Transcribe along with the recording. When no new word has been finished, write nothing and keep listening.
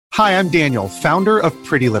Hi, I'm Daniel, founder of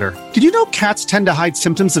Pretty Litter. Did you know cats tend to hide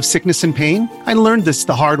symptoms of sickness and pain? I learned this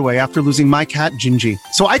the hard way after losing my cat, Gingy.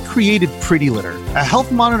 So I created Pretty Litter, a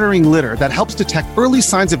health monitoring litter that helps detect early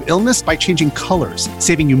signs of illness by changing colors,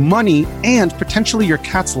 saving you money and potentially your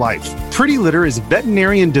cat's life. Pretty Litter is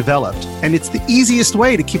veterinarian developed, and it's the easiest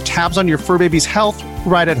way to keep tabs on your fur baby's health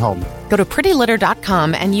right at home. Go to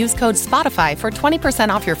prettylitter.com and use code SPOTIFY for 20%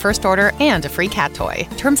 off your first order and a free cat toy.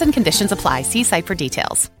 Terms and conditions apply. See site for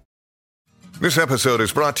details. This episode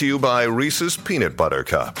is brought to you by Reese's Peanut Butter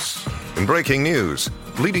Cups. In breaking news,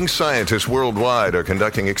 leading scientists worldwide are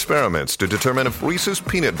conducting experiments to determine if Reese's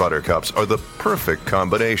Peanut Butter Cups are the perfect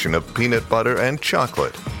combination of peanut butter and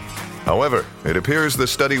chocolate. However, it appears the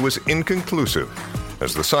study was inconclusive,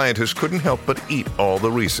 as the scientists couldn't help but eat all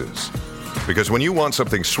the Reese's. Because when you want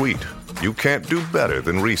something sweet, you can't do better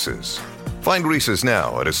than Reese's. Find Reese's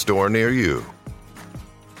now at a store near you.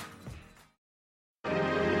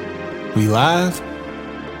 We live?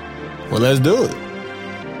 Well, let's do it.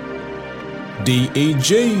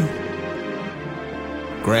 D-E-G.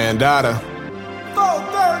 Granddaughter.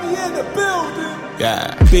 4:30 in the building.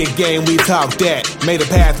 Yeah. Big game, we talk that. Made a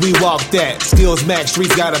path, we walk that. Skills max,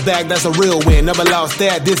 streets got a bag, that's a real win. Never lost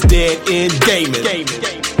that, this dead end gaming.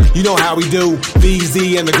 You know how we do.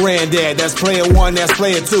 BZ and the granddad. That's player one, that's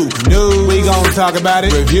player two. News, we gon' talk about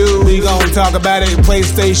it. Review, we gon' talk about it.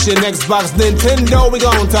 PlayStation, Xbox, Nintendo, we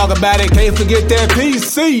gon' talk about it. Can't forget that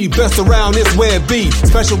PC. Best around this where it be.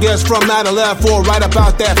 Special guest from 9/11 right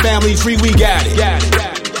about that family tree. We got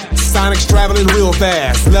it. Sonic's traveling real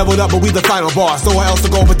fast. Leveled up, but we the final boss. So else to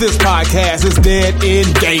go but this podcast is dead in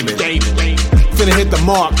gaming. Finna hit the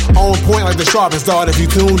mark. On point like the sharpest dart. If you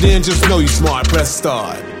tuned in, just know you smart. Press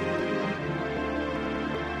start.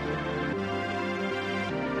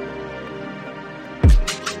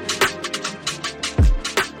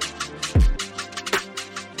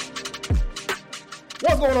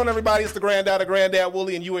 What's going on, everybody? It's the Granddad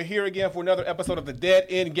Wooly, and you are here again for another episode of the Dead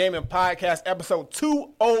End Gaming Podcast, episode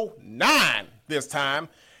 209 this time.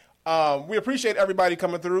 We appreciate everybody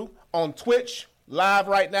coming through on Twitch, live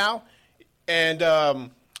right now. And a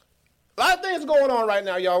lot of things going on right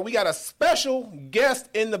now, y'all. We got a special guest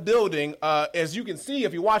in the building. As you can see,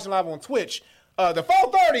 if you're watching live on Twitch, the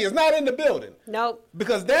 430 is not in the building. Nope.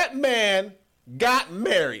 Because that man got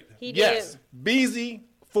married. He yes, did. BZ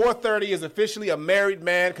 430 is officially a married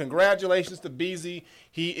man. Congratulations to BZ.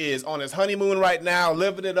 He is on his honeymoon right now,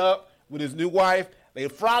 living it up with his new wife. They're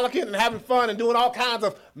frolicking and having fun and doing all kinds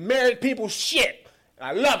of married people shit. And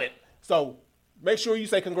I love it. So make sure you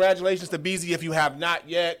say congratulations to BZ if you have not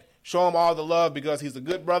yet. Show him all the love because he's a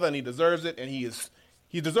good brother and he deserves it. And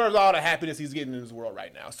he deserves all the happiness he's getting in this world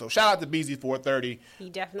right now. So shout out to BZ 430. He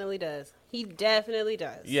definitely does. He definitely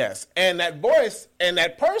does. Yes. And that voice and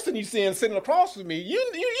that person you seeing sitting across from me, you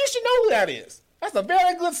should know who that is. That's a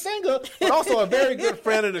very good singer, but also a very good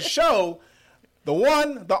friend of the show. The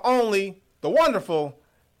one, the only, the wonderful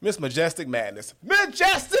Miss Majestic Madness.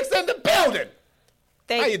 Majestic's in the building.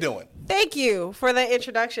 How you doing? Thank you for the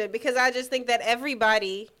introduction, because I just think that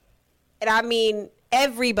everybody, and I mean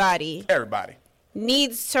everybody,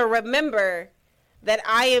 needs to remember that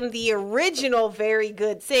I am the original very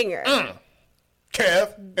good singer.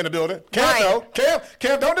 Kev in the building. Kev, right. No.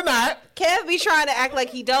 Kev, don't deny it. Kev be trying to act like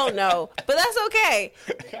he don't know, but that's okay.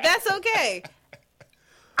 That's okay.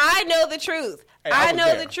 I know the truth. Hey, I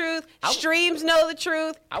know the truth. Streams know the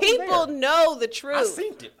truth. People know the truth.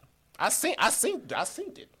 I seen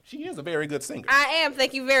it. She is a very good singer. I am.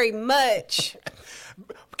 Thank you very much.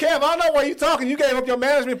 Kev, I don't know why you talking. You gave up your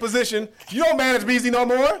management position. You don't manage BZ no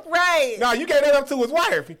more. Right. No, you gave that up to his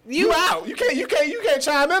wife. You out. You can't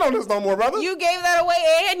chime in on this no more, brother. You gave that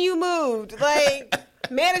away and you moved. Like,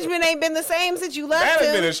 management ain't been the same since you left.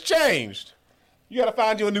 Management has changed. You got to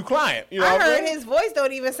find you a new client. You know I heard his voice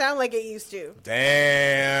don't even sound like it used to.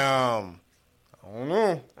 Damn. I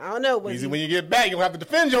don't know. Easy when you get back, you'll have to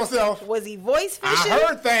defend yourself. Was he voice fishing? I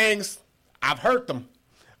heard things. I've heard them.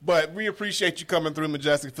 But we appreciate you coming through,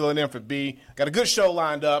 Majestic, filling in for B. Got a good show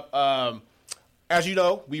lined up. As you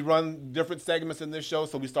know, we run different segments in this show.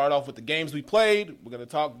 So we start off with the games we played. We're going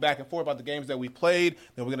to talk back and forth about the games that we played.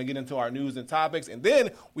 Then we're going to get into our news and topics. And then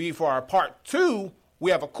for our part 2, we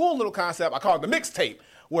have a cool little concept. I call it the mixtape,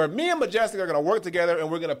 where me and Majestic are going to work together and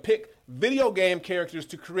we're going to pick video game characters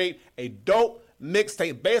to create a dope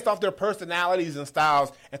mixtape based off their personalities and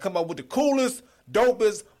styles and come up with the coolest,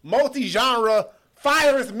 dopest, multi-genre,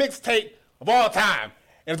 firest mixtape of all time.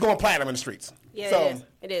 And it's going platinum in the streets. Yeah, so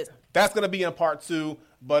it is. That's going to be in part 2.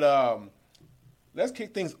 But let's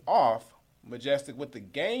kick things off, Majestic, with the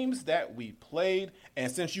games that we played.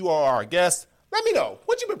 And since you are our guest, let me know.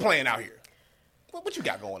 What you been playing out here? What you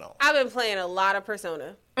got going on? I've been playing a lot of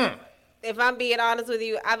Persona. If I'm being honest with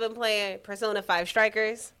you, I've been playing Persona 5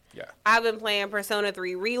 Strikers. Yeah. I've been playing Persona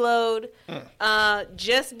 3 Reload.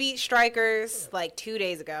 Just beat Strikers like 2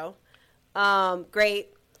 days ago. Great.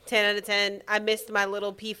 10 out of 10. I missed my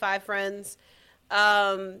little P5 friends.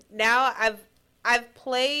 Now I've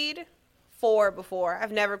played 4 before.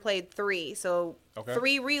 I've never played 3. So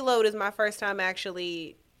 3 Reload is my first time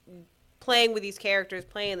actually playing with these characters,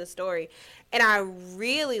 playing the story. And I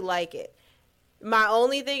really like it. My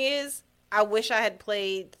only thing is, I wish I had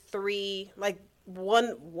played 3, like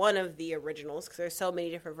one of the originals, because there's so many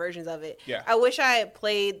different versions of it. Yeah. I wish I had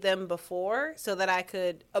played them before so that I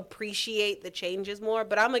could appreciate the changes more,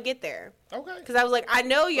 but I'm going to get there. Okay. Because I was like, I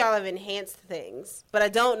know y'all have enhanced things, but I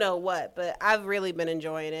don't know what, but I've really been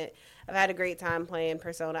enjoying it. I've had a great time playing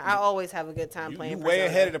Persona. I always have a good time playing Persona. You way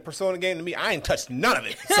ahead of the Persona game to me. I ain't touched none of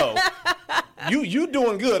it. So you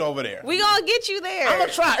doing good over there. We gonna get you there. I'm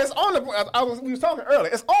gonna try. It's on the. We was talking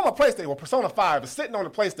earlier. It's on my PlayStation. Well, Persona 5 is sitting on the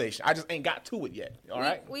PlayStation. I just ain't got to it yet. All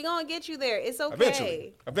right. We gonna get you there. It's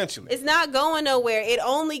okay. Eventually. It's not going nowhere. It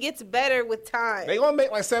only gets better with time. They gonna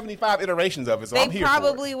make like 75 iterations of it. So I'm here for it. They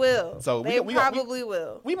probably will. So they probably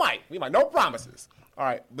will. We might. No promises. All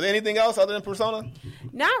right, but anything else other than Persona?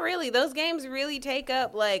 Not really. Those games really take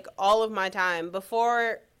up like all of my time.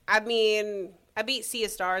 Before, I beat Sea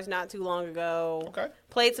of Stars not too long ago. Okay.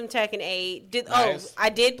 Played some Tekken 8. Nice. I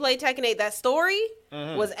did play Tekken 8. That story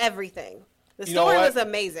was everything. The You know story what? was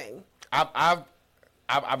amazing.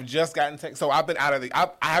 I've just gotten Tekken, so I've been out of the. I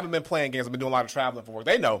haven't been playing games. I've been doing a lot of traveling for work.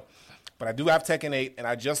 They know, but I do have Tekken 8, and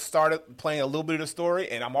I just started playing a little bit of the story,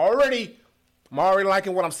 and I'm already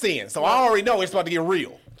liking what I'm seeing. So I already know it's about to get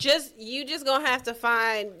real. You just gonna have to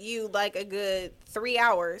find you like a good 3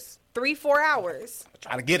 hours, 4 hours. I'm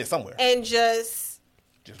trying to get it somewhere. And just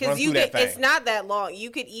run through that thing. It's not that long.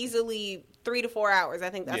 You could easily 3 to 4 hours. I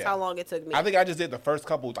think that's how long it took me. I think I just did the first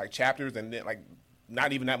couple like chapters, and then like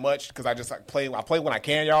not even that much because I just like play. I play when I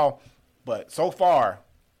can, y'all. But so far,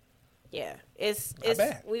 yeah, it's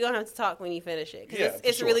bad. We gonna have to talk when you finish it. Yeah,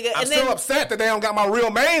 it's sure. really good. I'm still upset that they don't got my real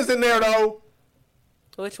mains in there though.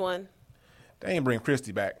 Which one? They ain't bring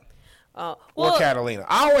Christy back. Well, or Catalina.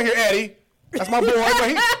 I don't want to hear Eddie. That's my boy.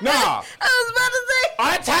 But nah. I was about to say.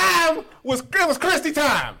 Our time was Christy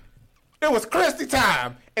time. It was Christy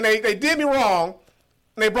time, and they did me wrong.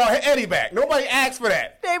 And they brought Eddie back. Nobody asked for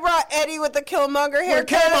that. They brought Eddie with the Killmonger haircut. With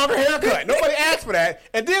the Killmonger haircut. Nobody asked for that.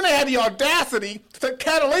 And then they had the audacity to take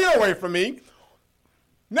Catalina away from me.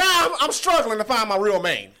 Now I'm struggling to find my real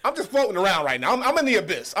main. I'm just floating around right now. I'm in the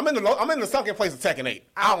abyss. I'm in the sunken place of Tekken 8.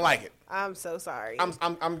 I don't like it. I'm so sorry.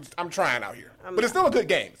 I'm trying out here, but it's still a good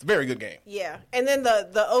game. It's a very good game. Yeah, and then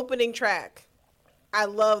the opening track. I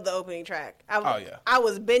love the opening track. I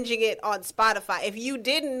was binging it on Spotify. If you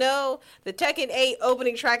didn't know, the Tekken 8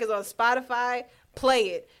 opening track is on Spotify. Play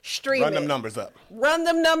it. Stream it. Run them numbers up. Run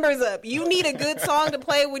them numbers up. You need a good song to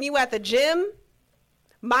play when you at the gym.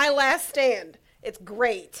 My Last Stand. It's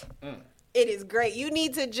great. It is great. You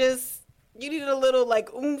need a little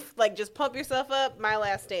like oomph, like just pump yourself up. My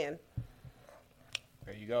Last Stand.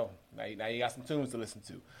 There you go. Now you got some tunes to listen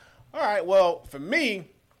to. All right. Well, for me,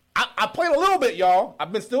 I played a little bit, y'all.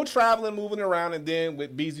 I've been still traveling, moving around, and then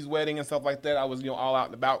with BZ's wedding and stuff like that, I was all out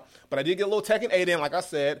and about. But I did get a little Tekken 8 in, like I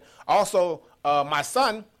said. Also, my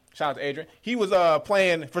son, shout out to Adrian, he was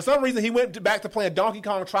playing. For some reason, he went back to playing Donkey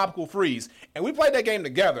Kong Tropical Freeze, and we played that game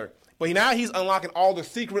together. But now he's unlocking all the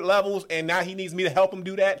secret levels, and now he needs me to help him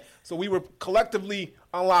do that. So we were collectively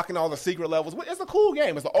unlocking all the secret levels. It's a cool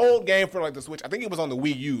game. It's an old game for like the Switch. I think it was on the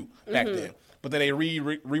Wii U back then. But then they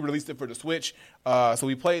re-released it for the Switch. So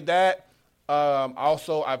we played that.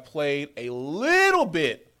 Also, I played a little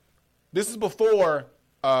bit. This is before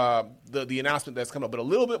the announcement that's coming up, but a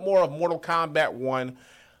little bit more of Mortal Kombat 1.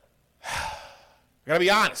 I gotta be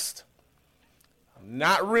honest. I'm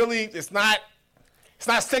not really. It's not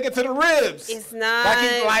sticking to the ribs. It's not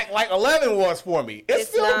like 11 was for me. It's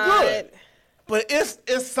still good, but it's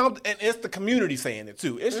something, and it's the community saying it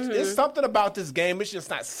too. It's something about this game. It's just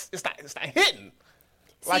not. It's not hitting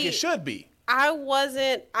like it should be.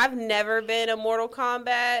 I've never been a Mortal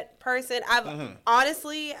Kombat person. I've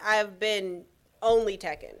been only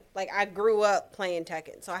Tekken. Like I grew up playing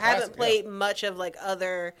Tekken, so I haven't played much of like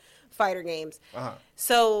other fighter games.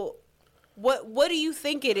 So. What do you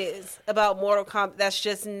think it is about Mortal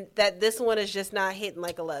Kombat that this one is just not hitting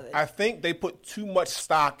like 11? I think they put too much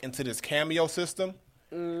stock into this cameo system,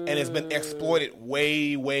 and it's been exploited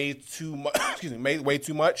way too much. Excuse me, way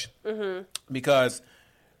too much. Because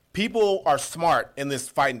people are smart in this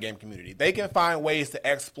fighting game community. They can find ways to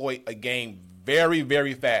exploit a game very,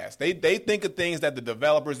 very fast. They think of things that the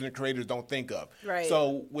developers and the creators don't think of. Right.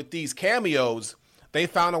 So with these cameos, they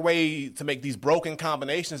found a way to make these broken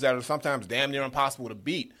combinations that are sometimes damn near impossible to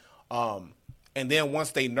beat. And then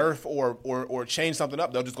once they nerf or change something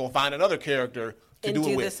up, they'll just go find another character to do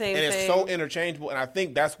it with. And it's so interchangeable, and I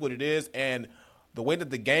think that's what it is. And the way that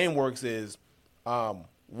the game works is,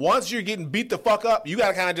 once you're getting beat the fuck up, you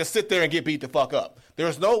gotta kind of just sit there and get beat the fuck up.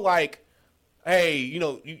 There's no like, hey,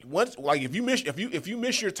 if you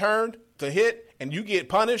miss your turn to hit and you get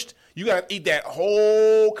punished, you gotta eat that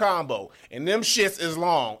whole combo, and them shits is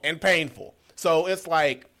long and painful. So it's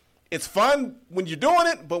like, it's fun when you're doing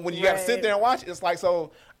it, but when you got to sit there and watch it, it's like,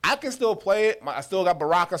 so I can still play it. I still got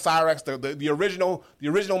Baraka, Cyrex, the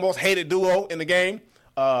original most hated duo in the game.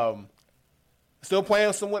 Still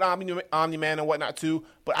playing some with Omni-Man and whatnot too,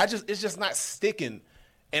 but it's just not sticking.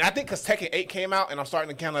 And I think because Tekken 8 came out and I'm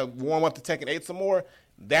starting to kind of warm up to Tekken 8 some more,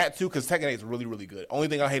 that too, because Tekken 8 is really, really good. Only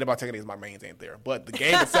thing I hate about Tekken 8 is my mains ain't there. But the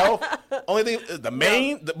game itself,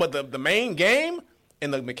 the main game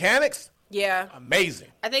and the mechanics, yeah, amazing.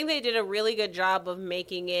 I think they did a really good job of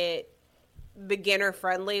making it beginner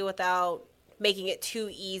friendly without making it too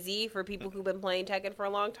easy for people who've been playing Tekken for a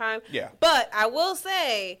long time. Yeah. But I will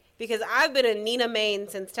say, because I've been a Nina main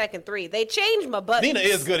since Tekken 3, they changed my buttons. Nina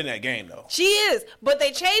is good in that game, though. She is, but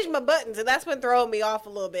they changed my buttons, and that's been throwing me off a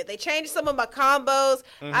little bit. They changed some of my combos.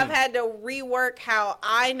 Mm-hmm. I've had to rework how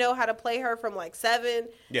I know how to play her from, like, 7.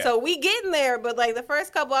 Yeah. So we getting there, but, like, the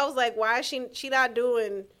first couple, I was like, why is she not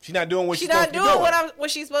doing... She's not doing what she's supposed to be doing.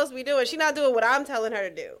 What she's supposed to be doing. She's not doing what I'm telling her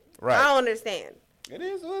to do. Right. I don't understand. It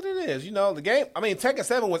is what it is. The game, I mean, Tekken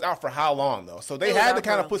 7 was out for how long, though? So they had to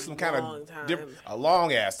kind of put some kind of a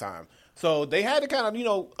long-ass time. So they had to kind of,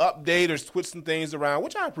 update or switch some things around,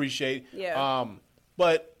 which I appreciate. Yeah.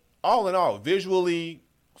 But all in all, visually,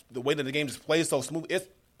 the way that the game just plays so smooth,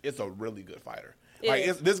 it's a really good fighter.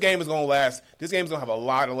 This game is going to last. This game is going to have a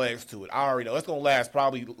lot of legs to it. I already know. It's going to last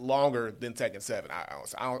probably longer than Tekken 7.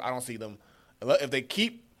 I don't see them. If they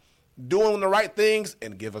keep doing the right things,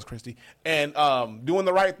 and give us Christy, and doing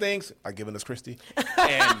the right things, like giving us Christy,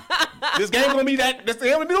 and this game gonna be that. This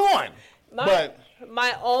game gonna be the one.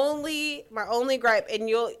 My only gripe, and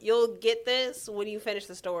you'll get this when you finish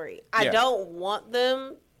the story. I don't want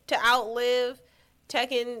them to outlive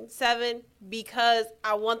Tekken 7 because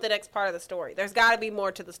I want the next part of the story. There's got to be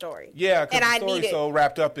more to the story. Yeah, because the story's so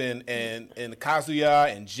wrapped up in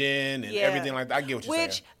Kazuya and Jin and everything like that. I get what you're saying.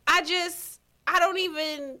 Which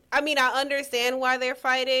I understand why they're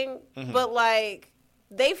fighting, but, like,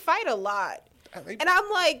 they fight a lot. And I'm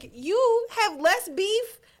like, you have less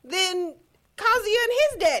beef than Kazuya and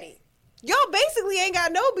his daddy. Y'all basically ain't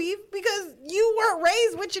got no beef because you weren't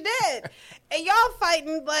raised with your dad. And y'all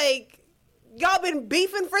fighting, like, y'all been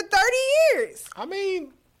beefing for 30 years. I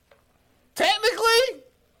mean, technically,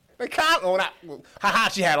 they kind of,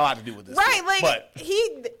 Heihachi had a lot to do with this. Right,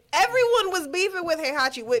 everyone was beefing with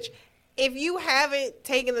Heihachi, which... If you haven't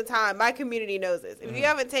taken the time, my community knows this. If you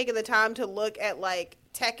haven't taken the time to look at, like,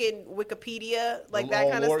 Tekken Wikipedia, like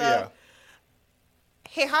that kind of stuff,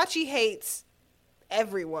 Heihachi hates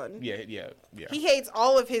everyone. Yeah. He hates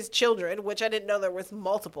all of his children, which I didn't know there was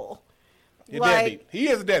multiple. Deadbeat. He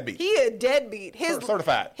is a deadbeat. He is a deadbeat.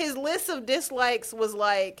 Certified. His list of dislikes was,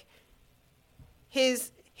 like,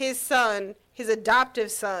 his son, his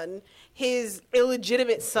adoptive son, his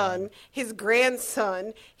illegitimate son, his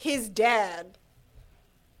grandson, his dad,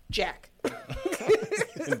 Jack.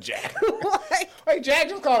 Jack. Jack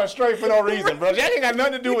just called her straight for no reason, bro. Jack ain't got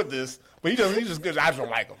nothing to do with this, but he just good. I just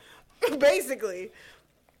don't like him. Basically.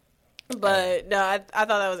 But no, I thought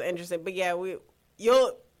that was interesting. But yeah, when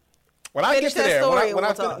I get to there,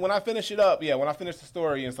 when I finish it up, when I finish the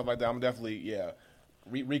story and stuff like that, I'm definitely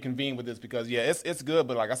reconvene with this because it's good,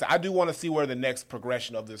 but like I said, I do want to see where the next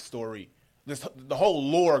progression of this story, the whole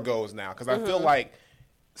lore goes now, because I feel like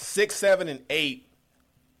 6, 7, and 8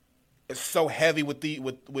 is so heavy with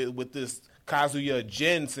this Kazuya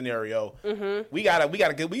Jin scenario. We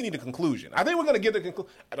need a conclusion. I think we're gonna get the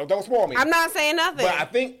conclusion. Don't spoil me. I'm not saying nothing. But I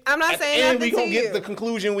think I'm not saying nothing. We gonna get the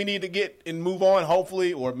conclusion we need to get and move on,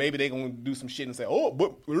 hopefully, or maybe they gonna do some shit and say, oh,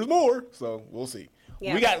 but there's more. So we'll see.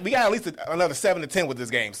 Yeah. We got at least another 7 to 10 with this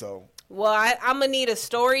game. So well, I'm gonna need a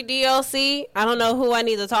story DLC. I don't know who I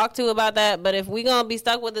need to talk to about that, but if we gonna be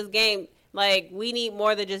stuck with this game, like, we need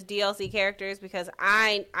more than just DLC characters because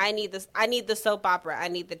I need this. I need the soap opera. I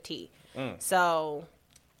need the tea. So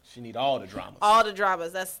she need all the dramas. All the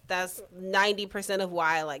dramas. That's 90% of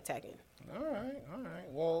why I like Tekken. All right.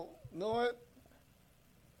 Well, you know what?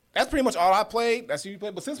 That's pretty much all I played. That's what you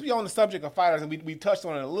played. But since we're on the subject of fighters and we touched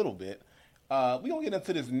on it a little bit. We're going to get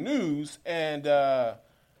into this news, and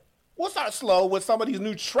what we'll start slow with some of these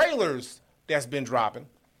new trailers that's been dropping.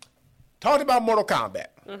 Talked about Mortal Kombat.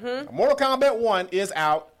 Mm-hmm. Mortal Kombat 1 is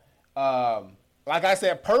out. Like I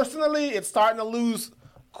said, personally, it's starting to lose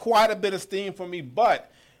quite a bit of steam for me.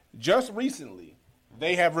 But just recently,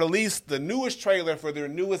 they have released the newest trailer for their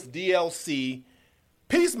newest DLC,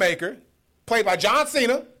 Peacemaker, played by John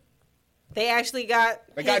Cena. They actually got...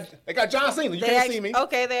 They got John Cena. You can't see me.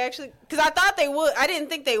 Okay, they actually... Because I thought they would. I didn't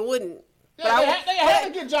think they wouldn't. Yeah, they had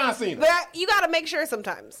to get John Cena. But you got to make sure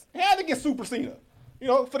sometimes. They had to get Super Cena.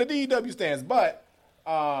 For the DEW stands. But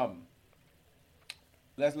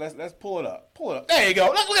let's pull it up. There you go.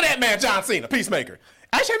 Look at that man, John Cena, Peacemaker.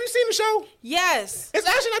 Actually, have you seen the show? Yes. It's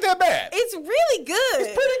actually not that bad. It's really good.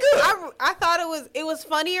 It's pretty good. I thought it was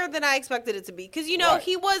funnier than I expected it to be. Because, right.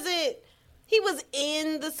 he was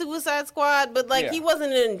in the Suicide Squad, but, he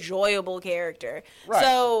wasn't an enjoyable character. Right.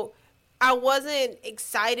 So I wasn't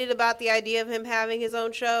excited about the idea of him having his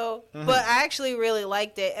own show, but I actually really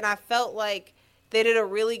liked it. And I felt like they did a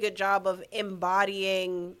really good job of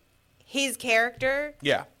embodying his character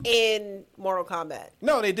in Mortal Kombat.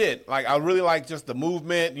 No, they did. I really like just the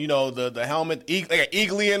movement, the helmet, like an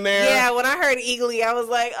Eagly in there. Yeah, when I heard Eagly, I was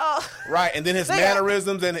like, oh. Right, and then his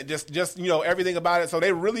mannerisms and just everything about it. So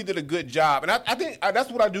they really did a good job. And I think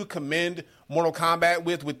that's what I do commend Mortal Kombat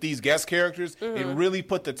with these guest characters. It really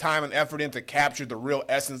put the time and effort in to capture the real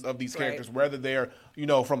essence of these characters, whether they're,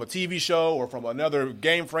 from a TV show or from another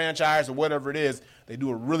game franchise or whatever it is. They do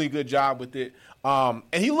a really good job with it. And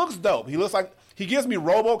he looks dope. He looks like he gives me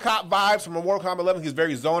RoboCop vibes from Mortal Kombat 11. He's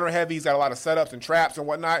very zoner heavy. He's got a lot of setups and traps and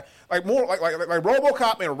whatnot. More like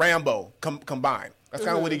RoboCop and Rambo combined. That's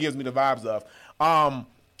kind of what he gives me the vibes of.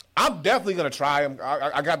 I'm definitely gonna try him.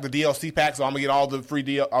 I got the DLC pack, so I'm gonna get all the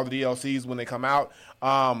DLCs when they come out.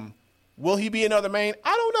 Will he be another main?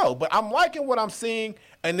 I don't know, but I'm liking what I'm seeing.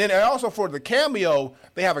 And then also for the cameo,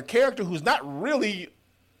 they have a character who's not really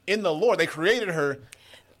in the lore. They created her,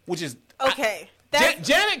 which is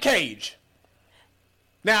Janet Cage.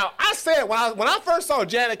 Now, I said when I first saw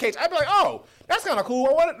Janet Cage, I'd be like, oh, that's kind of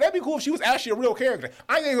cool. That'd be cool if she was actually a real character.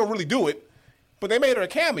 I think they'll really do it, but they made her a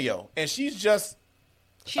cameo, and she's just...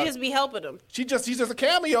 She just be helping them. She's just a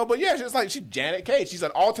cameo, but yeah, she's Janet Cage. She's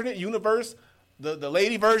an alternate universe, the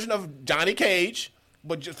lady version of Johnny Cage,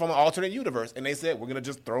 but just from an alternate universe. And they said, we're going to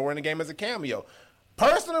just throw her in the game as a cameo.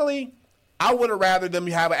 Personally, I would have rather them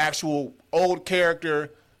have an actual old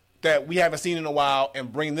character that we haven't seen in a while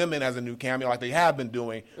and bring them in as a new cameo like they have been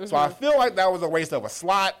doing. So I feel like that was a waste of a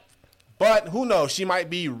slot. But who knows? She might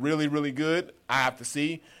be really, really good. I have to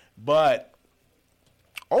see. But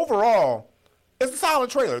overall... it's a solid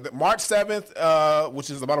trailer. March 7th, which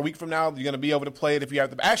is about a week from now, you're going to be able to play it if you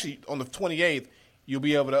have to. Actually, on the 28th, you'll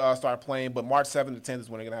be able to start playing. But March 7th to 10th is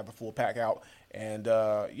when they're going to have the full pack out. And,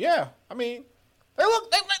 they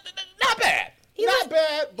look not bad. He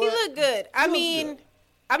looked good.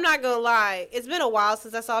 I'm not going to lie. It's been a while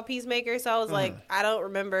since I saw Peacemaker, so I was like, I don't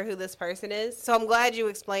remember who this person is. So I'm glad you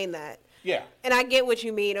explained that. Yeah. And I get what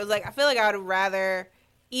you mean. It was like, I feel like I would rather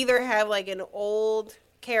either have an old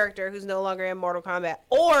character who's no longer in Mortal Kombat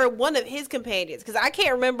or one of his companions, because I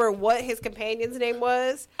can't remember what his companion's name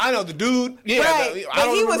was. I know the dude. Yeah, right.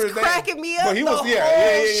 But he was cracking me up. But he was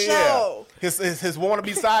show. His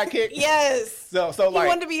wannabe sidekick. Yes. So he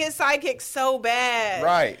wanted to be his sidekick so bad.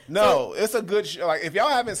 Right. No, it's a good show. If y'all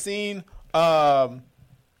haven't seen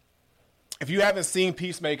if you haven't seen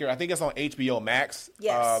Peacemaker, I think it's on HBO Max.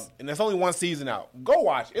 Yes. And there's only one season out. Go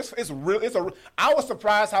watch it. I was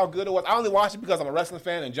surprised how good it was. I only watched it because I'm a wrestling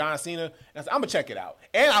fan and John Cena. And I'm gonna check it out.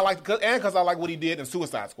 And because I like what he did in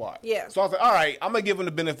Suicide Squad. Yeah. So I was like, all right, I'm gonna give him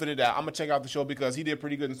the benefit of that. I'm gonna check out the show because he did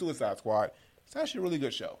pretty good in Suicide Squad. It's actually a really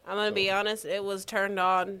good show. I'm gonna be honest. It was turned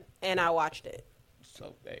on and I watched it.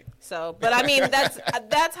 But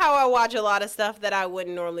that's how I watch a lot of stuff that I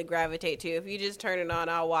wouldn't normally gravitate to. If you just turn it on,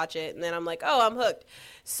 I'll watch it, and then I'm like, oh, I'm hooked.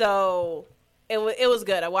 So it was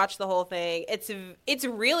good. I watched the whole thing. It's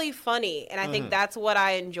really funny, and I think that's what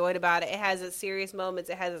I enjoyed about it. It has its serious moments.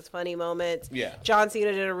 It has its funny moments. Yeah. John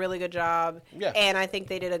Cena did a really good job. Yeah. And I think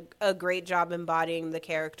they did a great job embodying the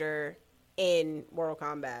character in Mortal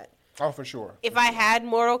Kombat. Oh, for sure. If I had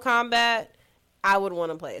Mortal Kombat, I would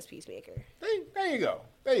want to play as Peacemaker. There you go.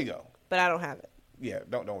 There you go. But I don't have it. Yeah,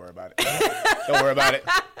 don't worry about it. Don't worry about it.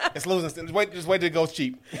 It's losing. Just wait till it goes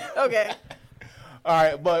cheap. Okay. All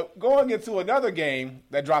right, but going into another game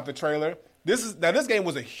that dropped the trailer. This game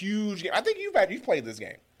was a huge game. I think you've played this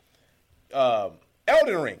game.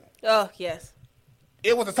 Elden Ring. Oh, yes.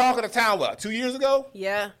 It was the talk of the town, 2 years ago?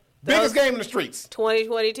 Yeah. Biggest game in the streets.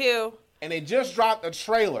 2022. And they just dropped a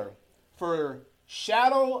trailer for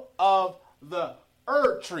Shadow of the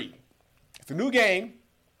Erd Tree. It's a new game.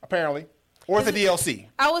 apparently. Or it's a DLC.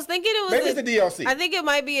 I was thinking it was. Maybe it's a DLC. I think it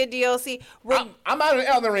might be a DLC. I'm out of the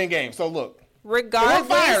Elden Ring game, so look. Regardless, it looks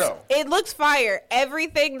fire, though. It looks fire.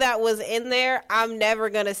 Everything that was in there, I'm never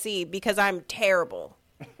going to see because I'm terrible.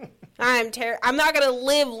 I'm not going to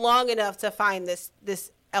live long enough to find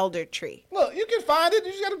this elder tree. Look, you can find it.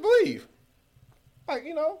 You just got to believe. Like,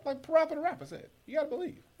 you know, like Parappa the Rapper said. You got to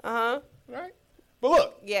believe. Right? But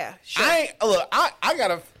look. Yeah, sure. I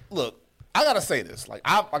got to say this. Like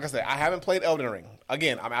I said, I haven't played Elden Ring.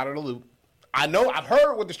 Again, I'm out of the loop. I've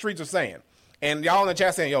heard what the streets are saying. And y'all in the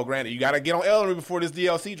chat saying, yo, granted, you got to get on Elden Ring before this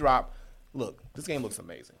DLC drop. Look, this game looks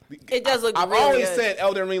amazing. It does look I've really always good. said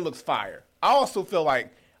Elden Ring looks fire. I also feel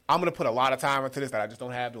like I'm going to put a lot of time into this that I just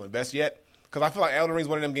don't have to invest yet. Because I feel like Elden Ring is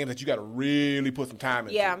one of them games that you got to really put some time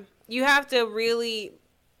into. Yeah, you have to really...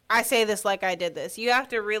 I say this like I did this. You have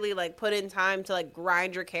to really like put in time to like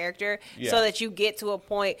grind your character so that you get to a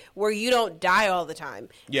point where you don't die all the time.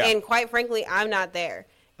 Yeah. And quite frankly, I'm not there.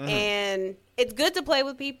 And it's good to play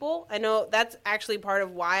with people. I know that's actually part of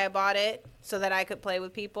why I bought it, so that I could play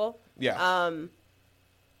with people. Yeah.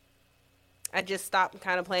 I just stopped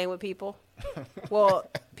kind of playing with people. Well,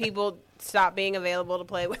 people stopped being available to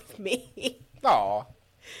play with me. Aw.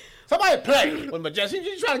 Somebody play with Majestic.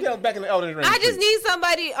 You're trying to get us back in the Elden Ring. I just need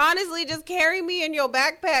somebody, honestly, just carry me in your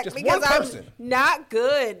backpack just because one person. I'm not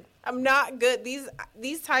good. I'm not good.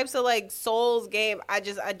 These types of like Souls game, I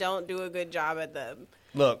don't do a good job at them.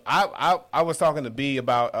 Look, I was talking to B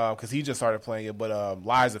about because he just started playing it, but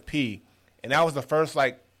Lies of P, and that was the first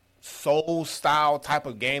like Soul style type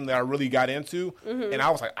of game that I really got into, and I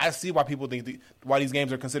was like, I see why people think why these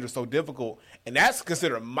games are considered so difficult, and that's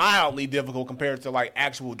considered mildly difficult compared to like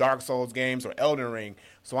actual Dark Souls games or Elden Ring.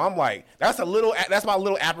 So I'm like, that's my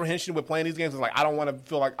little apprehension with playing these games. Is like I don't want to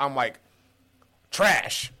feel like I'm like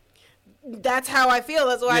trash. That's how I feel.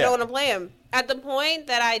 That's why I don't want to play them. At the point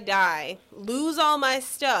that I die, lose all my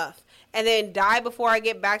stuff, and then die before I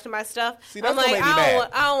get back to my stuff, see, that's I'm like, I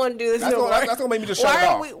don't want to do this anymore. That's gonna make me just shut it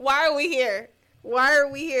off. Why are we here? Why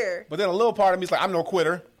are we here? But then a little part of me is like, I'm no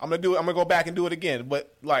quitter. I'm gonna do it. I'm gonna go back and do it again.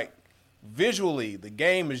 But like visually, the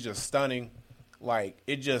game is just stunning. Like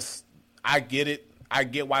I get it. I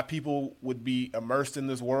get why people would be immersed in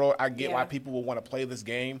this world. I get why people would want to play this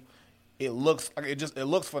game. It looks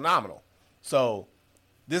phenomenal. So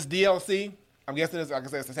this DLC, I'm guessing it's, like I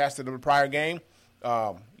said, it's attached to the prior game.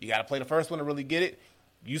 You got to play the first one to really get it.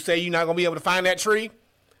 You say you're not going to be able to find that tree.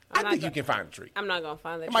 I think you can find the tree. I'm not going to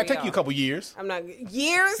find the tree. It might take you a couple years.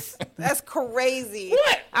 Years? That's crazy.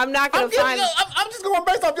 What? I'm not going to find. I'm just going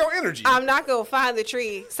based off your energy. I'm not going to find the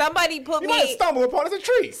tree. Somebody put you me. You might stumble upon it's a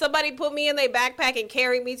tree. Somebody put me in their backpack and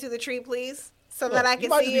carry me to the tree, please, so that I can see it. You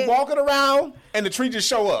might just be walking around and the tree just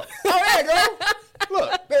show up. Oh, there you go.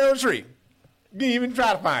 Look, there's a tree. You didn't even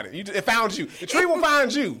try to find it. It found you. The tree will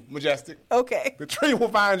find you, Majestic. Okay. The tree will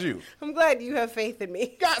find you. I'm glad you have faith in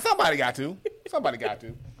me. Somebody got to. Somebody got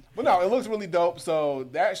to. But no, it looks really dope. So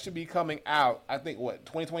that should be coming out, I think,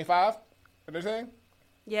 2025? What they're saying?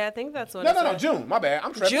 Yeah, I think that's what No, June. My bad.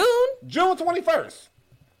 I'm tripping. June 21st.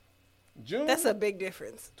 June? That's a big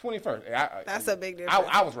difference. 21st. That's a big difference.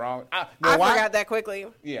 I was wrong. I forgot that quickly.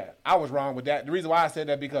 Yeah, I was wrong with that. The reason why I said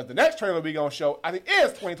that because the next trailer we're going to show, I think, is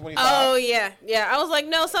 2025. Oh, yeah. Yeah, I was like,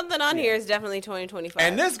 no, something on here is definitely 2025.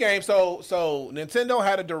 And this game, so Nintendo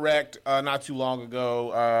had a direct not too long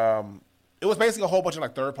ago. It was basically a whole bunch of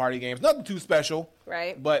like third-party games. Nothing too special.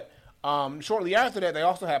 Right. But shortly after that, they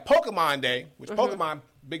also had Pokemon Day, which Pokemon,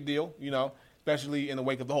 big deal, especially in the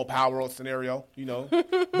wake of the whole Power World scenario,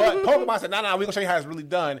 But Pokemon said, no, we're going to show you how it's really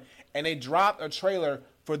done. And they dropped a trailer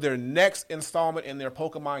for their next installment in their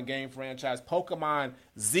Pokemon game franchise, Pokemon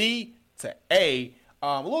Z to A.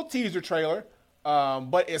 A little teaser trailer,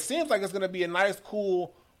 but it seems like it's going to be a nice,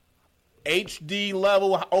 cool HD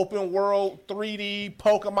level, open world, 3D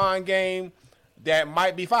Pokemon game that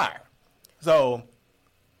might be fire. So,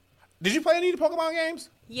 did you play any of the Pokemon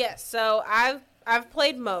games? Yes, so I've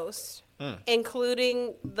played most.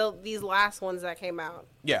 Including these last ones that came out.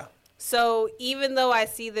 Yeah. So even though I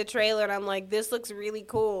see the trailer and I'm like, this looks really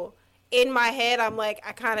cool, in my head I'm like,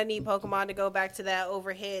 I kind of need Pokemon to go back to that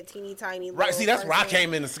overhead, teeny tiny. Right. See, that's where I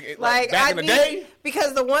came in. Like back in the day,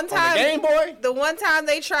 because the one time, Game Boy, the one time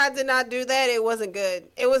they tried to not do that, it wasn't good.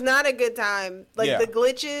 It was not a good time. Like the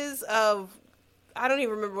glitches of, I don't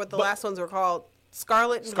even remember what the last ones were called.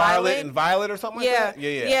 Scarlet and Violet or something like that.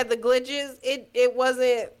 Yeah. The glitches. It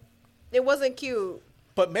wasn't. It wasn't cute.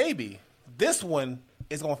 But maybe this one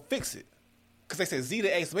is going to fix it. Because they said Z to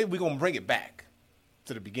A, so maybe we're going to bring it back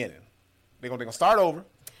to the beginning. They're going to start over.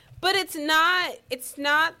 But it's not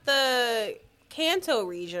the Kanto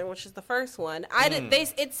region, which is the first one.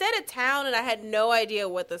 It said a town, and I had no idea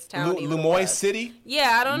what this town even Lumoy was. City?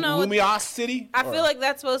 Yeah, I don't know. Lumios City? I feel like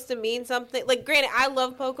that's supposed to mean something. Like, granted, I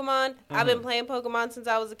love Pokemon. I've been playing Pokemon since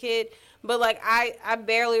I was a kid. But, like, I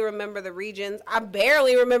barely remember the regions. I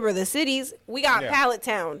barely remember the cities. We got Pallet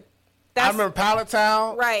Town. I remember Pallet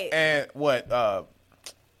Town. Right. And what?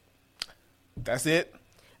 That's it.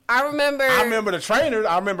 I remember the trainers.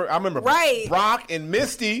 I remember Brock and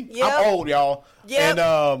Misty. Yep. I'm old, y'all. Yep. And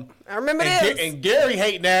I remember this. And Gary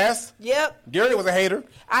hating ass. Yep. Gary was a hater.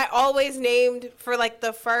 I always named, for like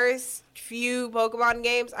the first few Pokemon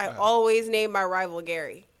games, I always named my rival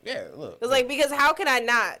Gary. Yeah, look. It was like, because how can I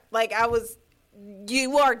not? Like,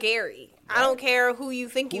 you are Gary. Right. I don't care who you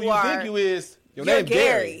think you are. Who you think you is, your You're name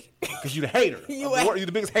Gary. Because you're the hater. You're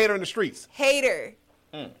the biggest hater in the streets. Hater.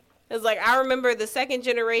 It's like, I remember the second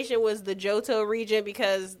generation was the Johto region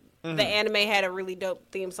because the anime had a really dope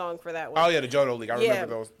theme song for that one. Oh, yeah, the Johto League. I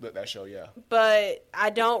remember that show, yeah. But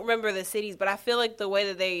I don't remember the cities. But I feel like the way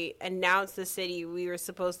that they announced the city, we were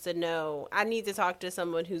supposed to know. I need to talk to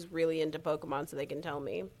someone who's really into Pokemon so they can tell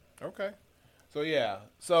me. Okay. So, yeah.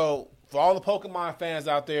 So, for all the Pokemon fans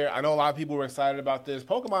out there, I know a lot of people were excited about this.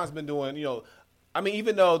 Pokemon's been doing,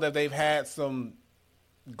 even though that they've had some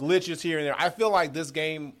glitches here and there, I feel like this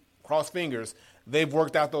game, cross fingers, they've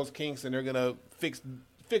worked out those kinks and they're going to fix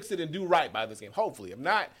it and do right by this game. Hopefully. If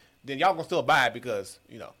not, then y'all going to still buy it because,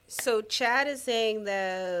 So Chad is saying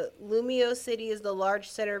that Lumio City is the large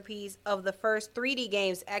centerpiece of the first 3D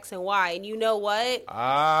games, X and Y. And you know what?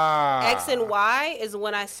 X and Y is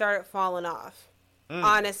when I started falling off.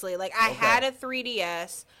 Honestly. Like, I had a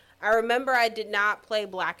 3DS. I remember I did not play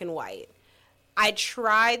Black and White. I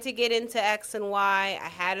tried to get into X and Y. I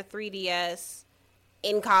had a 3DS.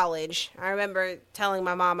 In college, I remember telling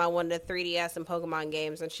my mom I wanted a 3DS and Pokemon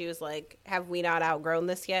games, and she was like, "Have we not outgrown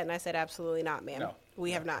this yet?" And I said, "Absolutely not, ma'am. No, we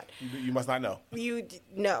have not. You must not know.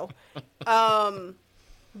 No."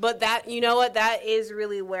 But that, you know what? That is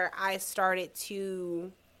really where I started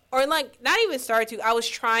to, or like not even started to. I was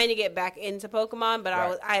trying to get back into Pokemon, but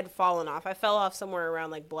I had fallen off. I fell off somewhere around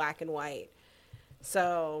like Black and White.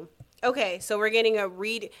 So. Okay, so we're getting a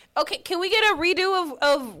redo. Okay, can we get a redo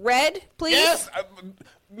of Red, please? Yes,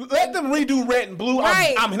 let them redo Red and Blue.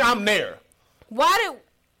 Right. I'm there.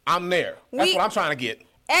 I'm there. That's what I'm trying to get.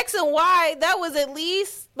 X and Y, that was at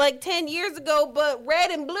least like 10 years ago, but Red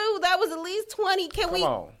and Blue, that was at least 20. Can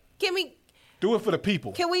we do it for the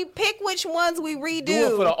people? Can we pick which ones we redo? Do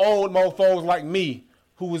it for the old mofos like me,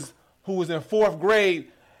 who was in 4th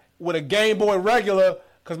grade with a Game Boy regular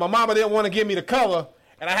because my mama didn't want to give me the color.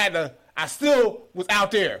 And I still was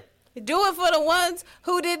out there. Do it for the ones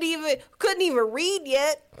who couldn't even read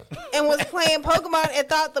yet and was playing Pokemon and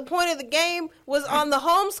thought the point of the game was on the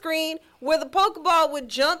home screen where the Pokeball would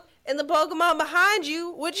jump and the Pokemon behind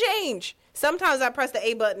you would change. Sometimes I pressed the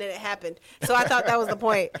A button and it happened. So I thought that was the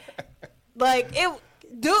point. Like,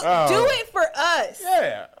 do it for us.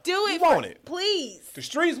 Yeah. Do it. We want it. Please. The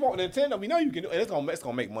streets want Nintendo. We know you can do it. It's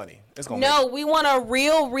gonna make money. We want a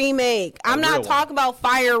real remake. I'm not talking about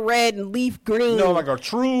Fire Red and Leaf Green. No, like a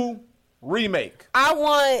true remake. I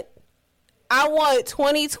want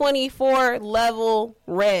 2024 level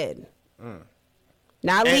Red.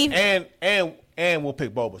 Not Leaf. And we'll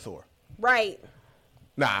pick Bulbasaur. Right.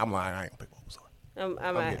 Nah, I'm lying. I ain't gonna pick Bulbasaur.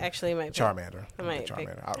 I might pick Charmander. I might pick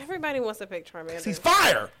Charmander. Everybody wants to pick Charmander. He's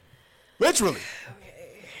fire. Literally. Okay.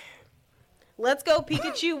 Let's Go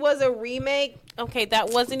Pikachu was a remake. Okay,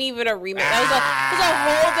 that wasn't even a remake. That was a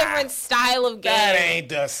whole different style of game. That ain't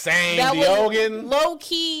the same, that Diogen. Was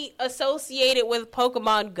low-key associated with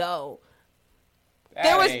Pokemon Go.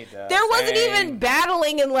 There wasn't even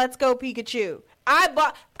battling in Let's Go Pikachu. I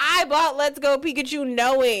bought Let's Go Pikachu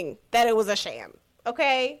knowing that it was a sham.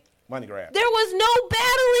 Okay? Money grab. There was no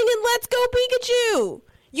battling in Let's Go Pikachu.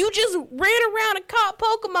 You just ran around and caught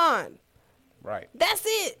Pokemon. Right. That's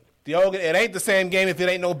it. Diogen, it ain't the same game if it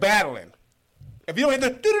ain't no battling. If you don't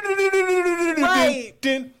hit the right. If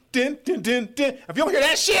you don't hear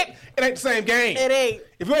that shit, it ain't the same game. It ain't.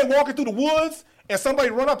 If you ain't walking through the woods and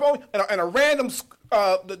somebody run up on you and a random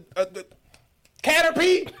the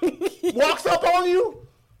Caterpie walks up on you,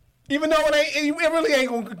 even though it really ain't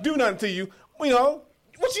gonna do nothing to you,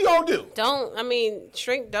 what you gonna do? Don't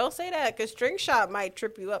say that, because String Shot might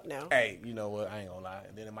trip you up now. Hey, you know what? I ain't gonna lie.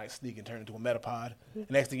 And then it might sneak and turn into a Metapod. The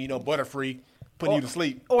next thing you know, Butterfree putting you to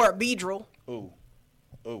sleep. Or a Beedrill. Ooh.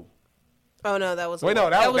 Oh, no, that was a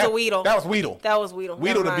Weedle. That was Weedle. That was Weedle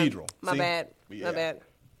the Beedrill. My bad. Yeah. My bad.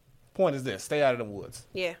 Point is this. Stay out of the woods.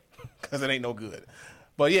 Yeah. Because it ain't no good.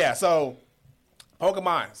 But, yeah, so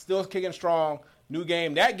Pokemon still kicking strong. New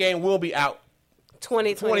game. That game will be out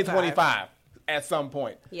 2025. at some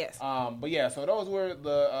point. Yes. But yeah, so those were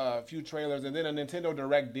the few trailers, and then a Nintendo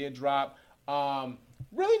Direct did drop.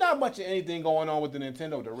 Really not much of anything going on with the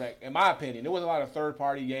Nintendo Direct, in my opinion. There was a lot of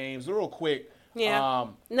third-party games, real quick. Yeah.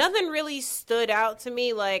 Nothing really stood out to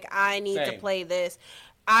me like, I need to play this.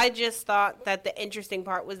 I just thought that the interesting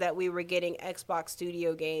part was that we were getting Xbox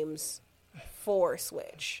Studio games for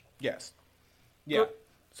Switch. Yes. Yeah.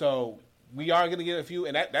 So we are going to get a few,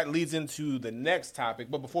 and that leads into the next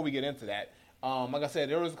topic. But before we get into that, like I said,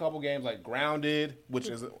 there was a couple games like Grounded, which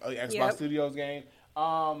is an Xbox Studios game.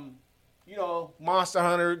 You know, Monster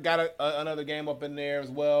Hunter got another game up in there as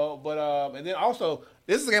well. But and then also,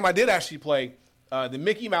 this is a game I did actually play, the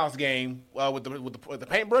Mickey Mouse game with the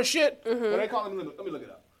paintbrush shit. What do they call it? Let me look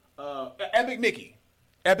it up. Epic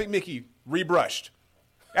Mickey rebrushed.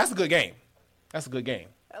 That's a good game.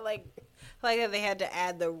 I like that they had to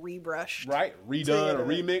add the rebrush. Right, redone or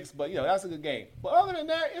remix, but that's a good game. But other than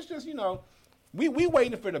that, it's just we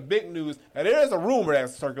waiting for the big news. Now there is a rumor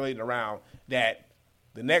that's circulating around that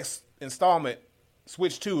the next installment,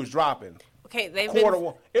 Switch 2, is dropping. Okay, they've been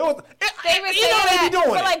saying that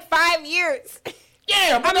for like 5 years.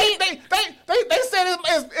 Yeah, but they said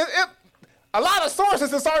it, a lot of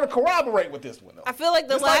sources are starting to corroborate with this one, though. I feel like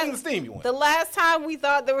the last time we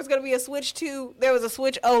thought there was going to be a Switch 2, there was a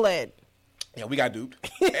Switch OLED. Yeah, we got duped.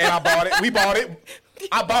 And I bought it. We bought it.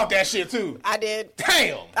 I bought that shit, too. I did.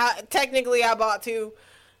 Damn. Technically, I bought 2.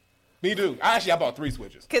 Me too. I bought 3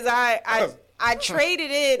 Switches. Because I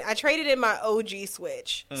traded in my OG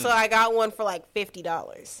Switch. So I got one for like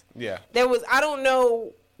 $50. Yeah. I don't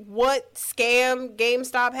know what scam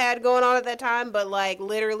GameStop had going on at that time, but like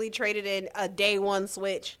literally traded in a day one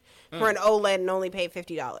Switch for an OLED and only paid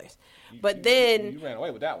 $50. But then you ran away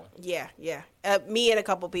with that one. Yeah. Me and a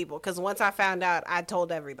couple people, because once I found out, I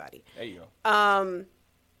told everybody. There you go.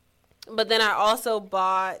 But then I also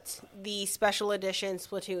bought the special edition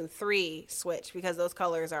Splatoon 3 Switch because those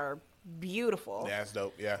colors are beautiful. Yeah, that's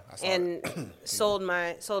dope. Yeah, I saw and sold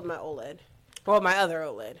my OLED. Well, my other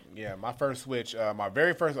OLED. Yeah, my first Switch, my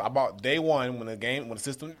very first, I bought day one when the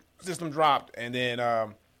system dropped, and then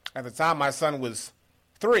at the time my son was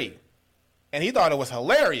 3, and he thought it was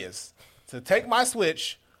hilarious to take my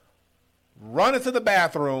Switch, run into the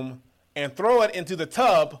bathroom, and throw it into the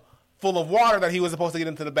tub full of water that he was supposed to get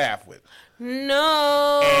into the bath with.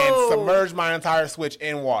 No. And submerge my entire Switch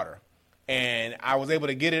in water. And I was able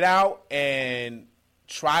to get it out and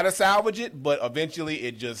try to salvage it, but eventually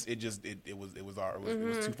it was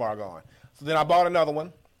too far gone. So then I bought another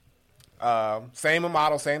one. Same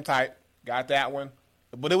model, same type. Got that one.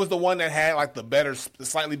 But it was the one that had like the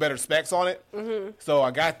slightly better specs on it. Mm-hmm. So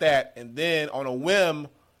I got that, and then on a whim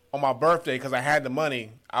on my birthday, because I had the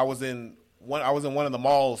money, I was in one of the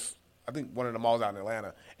malls, I think one of the malls out in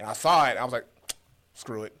Atlanta, and I saw it. I was like,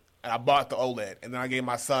 screw it. And I bought the OLED, and then I gave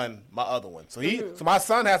my son my other one. So so my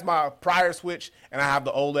son has my prior Switch, and I have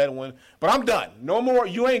the OLED one. But I'm done. No more.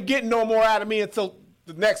 You ain't getting no more out of me until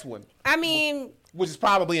the next one. I mean, which is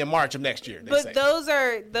probably in March of next year. But those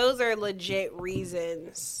are legit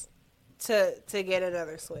reasons to get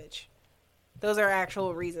another Switch. Those are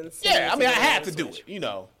actual reasons. Yeah, I mean, I had to do it.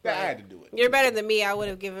 I had to do it. You're better than me. I would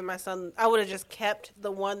have given my son. I would have just kept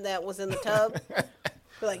the one that was in the tub.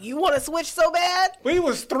 Like, you want to Switch so bad? But he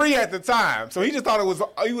was 3 at the time, so he just thought it was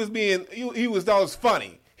thought it was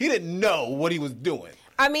funny. He didn't know what he was doing.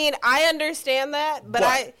 I mean, I understand that,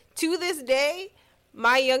 but to this day,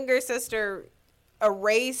 my younger sister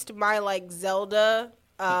erased my like Zelda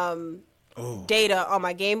data on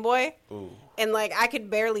my Game Boy. Ooh. And like I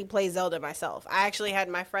could barely play Zelda myself. I actually had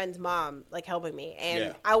my friend's mom like helping me,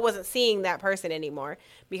 and I wasn't seeing that person anymore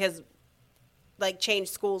because like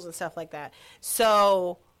changed schools and stuff like that.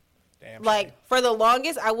 So for the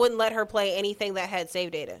longest, I wouldn't let her play anything that had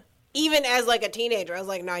save data. Even as like a teenager, I was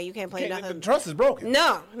like, "No, you can't play nothing." The trust is broken.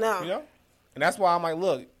 No. And that's why I'm like,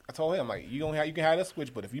 look. I told him, like, you can have this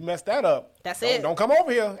Switch, but if you mess that up, don't come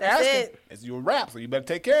over here. That's it. It's your rap, so you better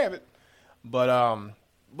take care of it. But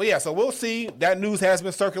yeah, so we'll see. That news has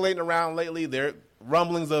been circulating around lately. There are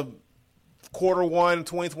rumblings of Q1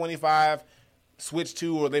 2025 Switch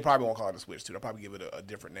 2, or they probably won't call it a Switch 2. They'll probably give it a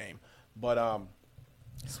different name. But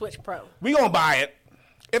Switch Pro. We gonna buy it.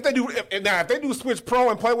 If they do Switch Pro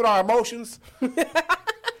and play with our emotions,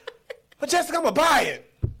 but Jessica, I'm gonna buy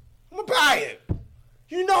it. Look,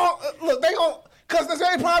 because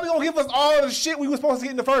they probably gonna give us all the shit we were supposed to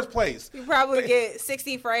get in the first place. You probably get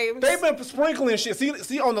 60 frames. They've been sprinkling shit.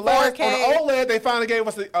 See on the last 4K. On the OLED, they finally gave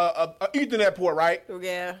us a Ethernet port, right?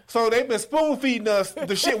 Yeah. So they've been spoon feeding us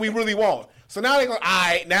the shit we really want. So now they're going, all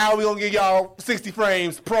right, now we're gonna give y'all 60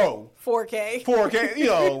 frames Pro. 4K.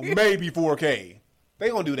 4K, maybe 4K. They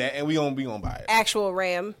gonna do that, and we gonna buy it. Actual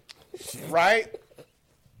RAM. Right?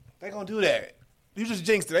 They gonna do that. You just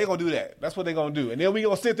jinxed it. They gonna do that. That's what they gonna do. And then we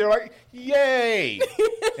gonna sit there like, yay,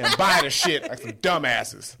 and buy the shit like some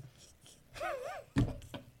dumbasses.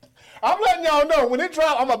 I'm letting y'all know, when it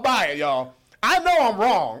drop, I'm gonna buy it, y'all. I know I'm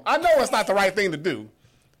wrong. I know it's not the right thing to do.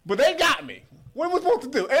 But they got me. What are we supposed to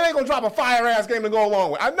do? And they gonna drop a fire-ass game to go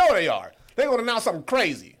along with. I know they are. They gonna announce something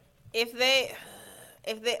crazy. If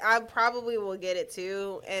they, I probably will get it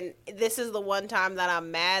too. And this is the one time that I'm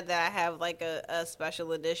mad that I have like a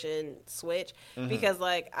special edition Switch because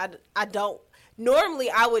like I don't. Normally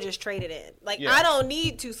I would just trade it in. Like I don't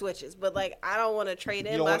need 2 Switches, but like I don't want to trade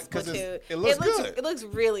in my Splatoon. It looks good. It looks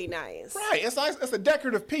really nice. Right. It's nice. It's a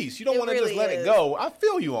decorative piece. You don't want to just let it go. I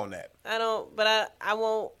feel you on that. I don't. But I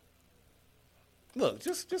won't. Look,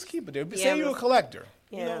 just keep it there. Say you're a collector.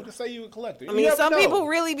 Yeah. You know, just say you're a collector. I mean, some people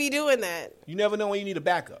really be doing that. You never know when you need a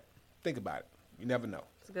backup. Think about it. You never know.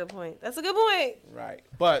 That's a good point. That's a good point. Right.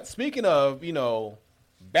 But speaking of,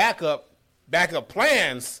 backup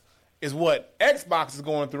plans is what Xbox is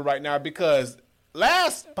going through right now, because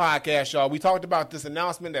last podcast, y'all, we talked about this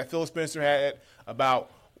announcement that Phil Spencer had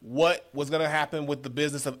about what was going to happen with the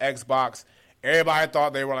business of Xbox. Everybody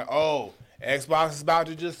thought they were like, oh, Xbox is about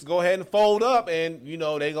to just go ahead and fold up and,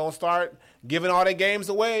 they're going to start giving all their games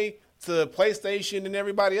away to PlayStation and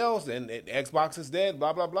everybody else, and Xbox is dead,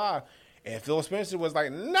 blah, blah, blah. And Phil Spencer was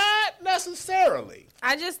like, not necessarily.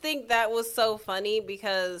 I just think that was so funny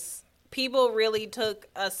because people really took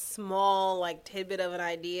a small, like, tidbit of an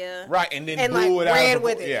idea. Right, and then blew it out. Ran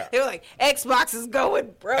with it. Yeah. They were like, Xbox is going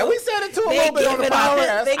broke. And we said it too a little bit on the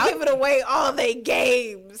podcast. They giving away all their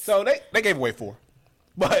games. So they gave away 4.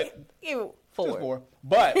 But... Just 4.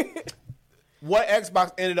 But what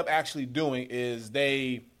Xbox ended up actually doing is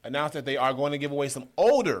they announced that they are going to give away some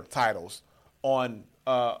older titles on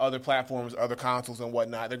other platforms, other consoles and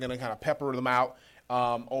whatnot. They're going to kind of pepper them out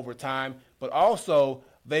over time. But also,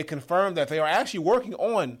 they confirmed that they are actually working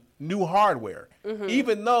on new hardware.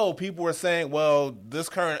 Even though people were saying, well, this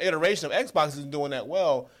current iteration of Xbox isn't doing that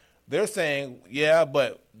well, they're saying, yeah,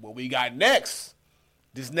 but what we got next,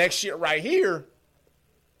 this next shit right here,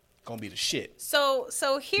 gonna be the shit. So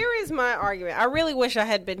here is my argument. I really wish I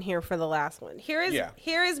had been here for the last one. Here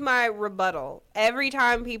is my rebuttal. Every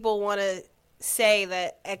time people want to say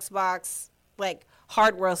that Xbox like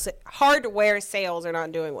hardware sales are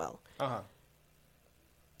not doing well,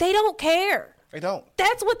 they don't care. They don't.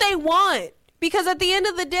 That's what they want. Because at the end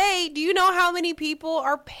of the day, do you know how many people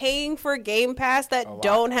are paying for Game Pass that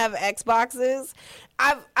don't have Xboxes?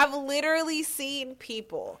 I've literally seen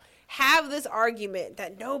people have this argument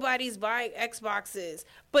that nobody's buying Xboxes,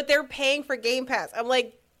 but they're paying for Game Pass. I'm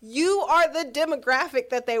like, you are the demographic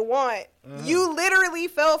that they want. You literally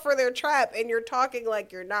fell for their trap, and you're talking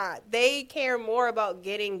like you're not. They care more about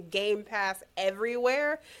getting Game Pass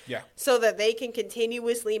everywhere so that they can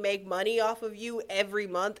continuously make money off of you every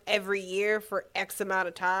month, every year for X amount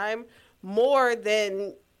of time, more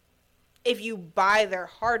than if you buy their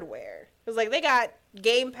hardware. It's like they got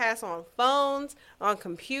Game Pass on phones, on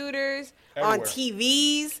computers, everywhere. On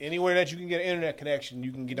TVs. Anywhere that you can get an internet connection,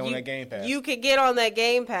 you can get on that Game Pass. You could get on that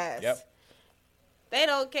Game Pass. Yep. They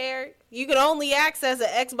don't care. You can only access an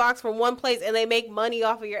Xbox from one place, and they make money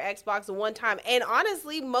off of your Xbox at one time. And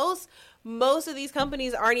honestly, most of these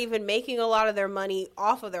companies aren't even making a lot of their money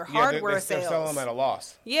off of their hardware sales. They're selling them at a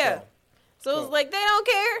loss. Yeah. So it's like they don't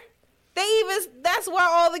care. That's why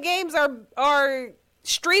all the games are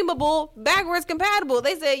streamable, backwards compatible.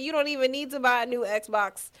 They said you don't even need to buy a new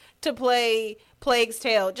Xbox to play Plague's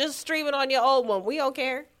Tale. Just stream it on your old one. We don't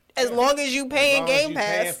care. As long as you paying Game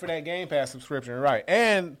Pass. Paying for that Game Pass subscription, right.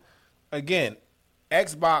 And again,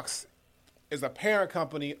 Xbox is a parent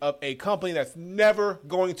company of a company that's never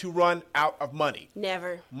going to run out of money.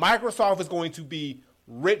 Never. Microsoft is going to be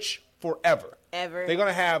rich forever. Ever. They're going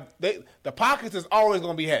to have, the pockets is always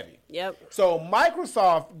going to be heavy. Yep. So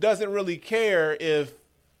Microsoft doesn't really care if,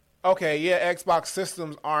 Xbox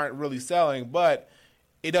systems aren't really selling, but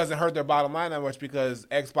it doesn't hurt their bottom line that much because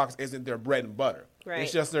Xbox isn't their bread and butter. Right.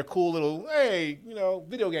 It's just their cool little,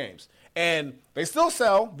 video games. And they still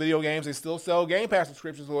sell video games. They still sell Game Pass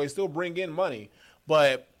subscriptions, so they still bring in money.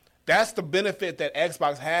 But that's the benefit that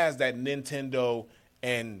Xbox has that Nintendo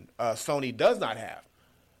and Sony does not have.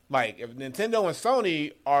 Like, if Nintendo and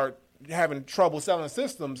Sony are having trouble selling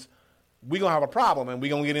systems, we're going to have a problem, and we're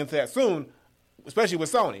going to get into that soon, especially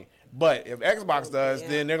with Sony. But if Xbox does,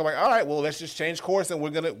 then they're like, all right, well, let's just change course, and we're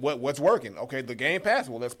going to, what's working? Okay, the Game Pass,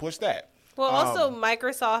 well, let's push that. Well, also,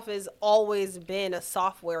 Microsoft has always been a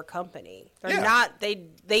software company. They're not,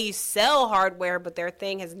 they sell hardware, but their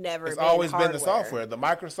thing has never been hardware. It's always been the software. The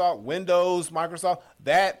Microsoft, Windows, Microsoft,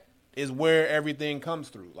 that is where everything comes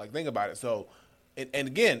through. Like, think about it. So, and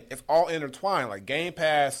again, it's all intertwined. Like, Game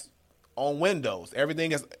Pass on Windows,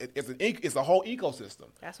 everything is, it's a whole ecosystem.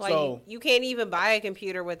 That's why you can't even buy a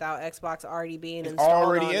computer without Xbox already being installed. It's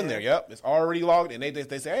already in there. Yep, it's already logged. And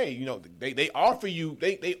they say, hey, you know, they offer you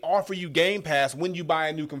Game Pass when you buy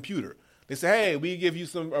a new computer. They say, hey, we give you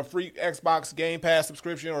a free Xbox Game Pass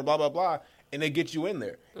subscription or blah blah blah, and they get you in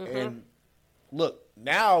there. Mm-hmm. And look,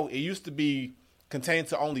 now it used to be contained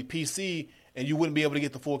to only PC, and you wouldn't be able to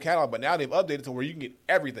get the full catalog. But now they've updated to where you can get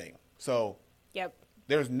everything. So yep.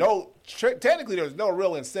 Technically, there's no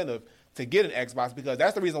real incentive to get an Xbox, because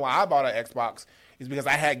that's the reason why I bought an Xbox, is because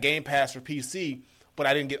I had Game Pass for PC, but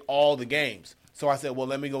I didn't get all the games. So I said, well,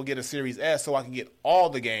 let me go get a Series S so I can get all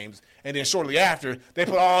the games. And then shortly after, they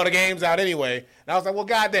put all the games out anyway. And I was like, well,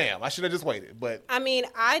 goddamn, I should have just waited. But I mean,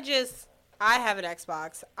 I have an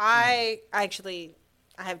Xbox. I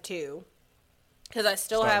have two. Because I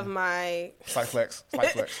still have my Slight flex. I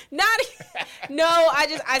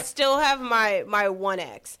still have my One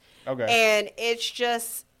X. Okay. And it's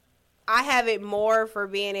just, I have it more for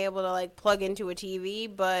being able to like plug into a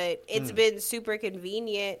TV, but it's been super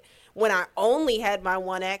convenient when I only had my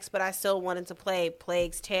One X, but I still wanted to play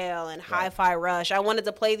Plague's Tale and Hi-Fi Rush. I wanted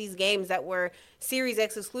to play these games that were Series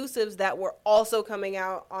X exclusives that were also coming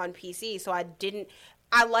out on PC. So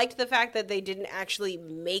I liked the fact that they didn't actually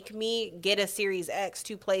make me get a Series X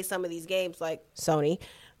to play some of these games, like Sony.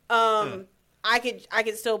 I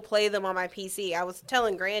could still play them on my PC. I was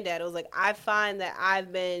telling Granddad, I was like, I find that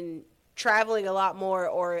I've been traveling a lot more,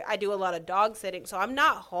 or I do a lot of dog sitting, so I'm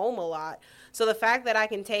not home a lot. So the fact that I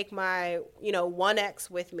can take my, One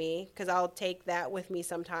X with me, because I'll take that with me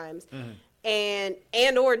sometimes, and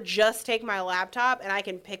or just take my laptop and I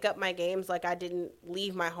can pick up my games like I didn't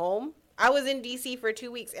leave my home. I was in DC for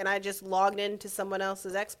 2 weeks, and I just logged into someone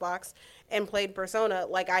else's Xbox and played Persona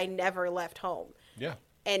like I never left home. Yeah.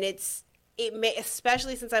 And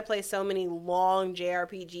especially since I play so many long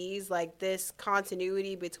JRPGs, like this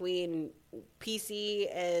continuity between PC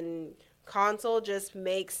and console just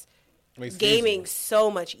makes gaming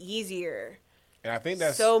so much easier. And I think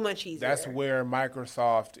that's so much easier. That's where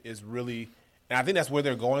Microsoft is really, and I think that's where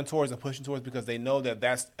they're going towards and pushing towards, because they know that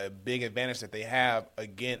that's a big advantage that they have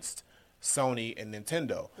against Sony and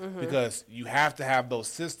Nintendo, because you have to have those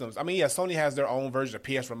systems. I mean, yeah, Sony has their own version of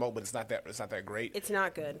PS Remote, but it's not that great. It's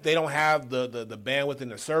not good. They don't have the bandwidth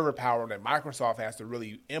and the server power that Microsoft has to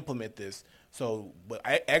really implement this. So, but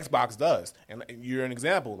Xbox does, and you're an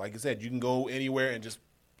example. Like you said, you can go anywhere and just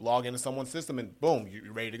log into someone's system, and boom,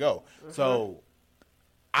 you're ready to go. So,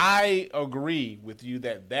 I agree with you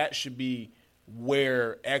that should be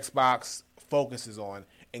where Xbox focuses on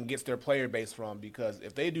and gets their player base from, because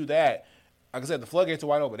if they do that, like I said, the floodgates are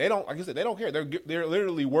wide open. They don't, like I said, they don't care. They're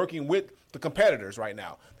literally working with the competitors right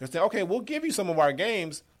now. They're saying, okay, we'll give you some of our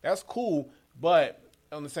games. That's cool, but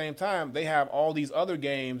on the same time, they have all these other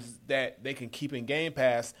games that they can keep in Game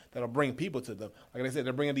Pass that'll bring people to them. Like I said,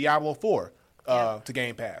 they're bringing Diablo 4 to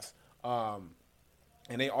Game Pass, and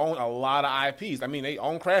they own a lot of IPs. I mean, they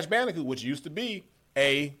own Crash Bandicoot, which used to be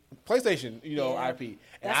a PlayStation, IP.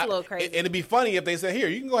 That's a little crazy. It'd be funny if they said, "Here,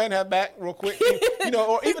 you can go ahead and have it back real quick,"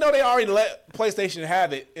 or even though they already let PlayStation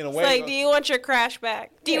have it in a way. It's like, do you want your Crash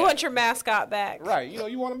back? Do you want your mascot back? Right.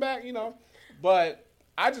 You want them back. But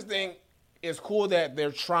I just think it's cool that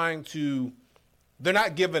they're trying to. They're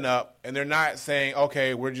not giving up, and they're not saying,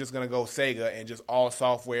 "Okay, we're just gonna go Sega and just all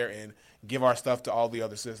software and give our stuff to all the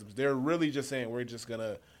other systems." They're really just saying, we're just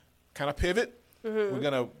gonna kind of pivot. We're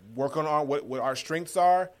going to work on what our strengths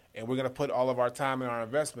are, and we're going to put all of our time and our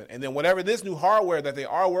investment. And then whatever this new hardware that they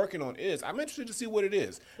are working on is, I'm interested to see what it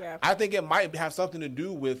is. Yeah. I think it might have something to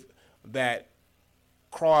do with that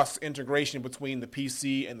cross-integration between the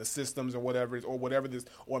PC and the systems or whatever it is,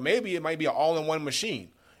 or maybe it might be an all-in-one machine.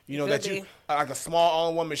 Like a small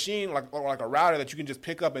all-in-one machine, like a router that you can just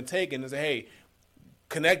pick up and take and say, hey,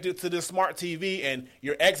 connect it to this smart TV, and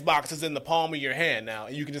your Xbox is in the palm of your hand now,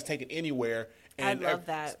 and you can just take it anywhere. And I love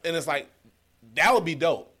that. And it's like, that would be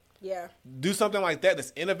dope. Yeah. Do something like that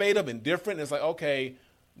that's innovative and different. And it's like, okay,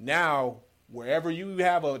 now wherever you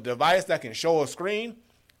have a device that can show a screen,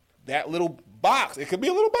 that little box, it could be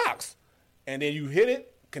a little box. And then you hit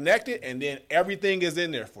it, connect it, and then everything is in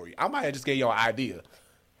there for you. I might have just gave y'all an idea.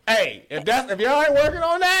 Hey, if y'all ain't working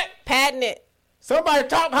on that, patent it. Somebody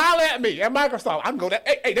holler at me at Microsoft. I'm going.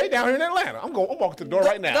 Hey, they down here in Atlanta. I'm walking to the door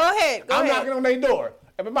right now. Go ahead. I'm knocking on their door.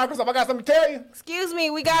 At Microsoft, I got something to tell you. Excuse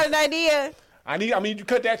me, we got an idea. I need you to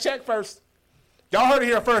cut that check first. Y'all heard it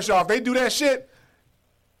here first, y'all. If they do that shit,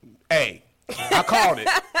 hey, I called it.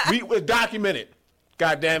 We documented.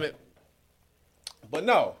 God damn it. But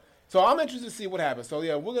no. So I'm interested to see what happens. So,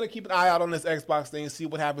 yeah, we're going to keep an eye out on this Xbox thing, see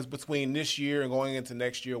what happens between this year and going into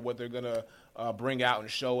next year, what they're going to bring out and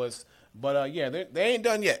show us. But, yeah, they ain't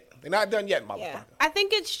done yet. They're not done yet, motherfucker. Yeah. I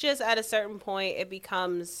think it's just at a certain point it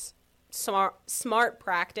becomes smart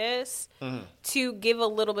practice to give a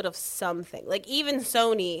little bit of something. Like, even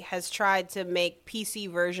Sony has tried to make PC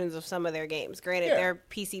versions of some of their games. Granted, their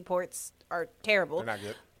PC ports are terrible. They're not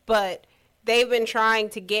good. But they've been trying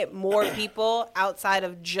to get more people outside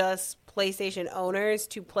of just PlayStation owners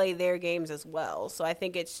to play their games as well. So I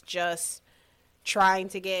think it's just trying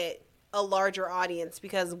to get a larger audience,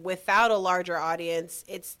 because without a larger audience,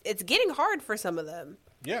 it's getting hard for some of them.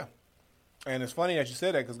 Yeah. And it's funny that you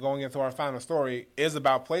said that, because going into our final story is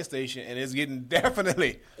about PlayStation, and it's getting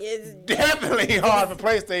definitely hard for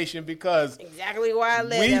PlayStation, because exactly why I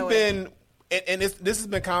live we've been – and this has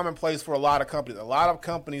been commonplace for a lot of companies. A lot of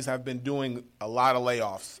companies have been doing a lot of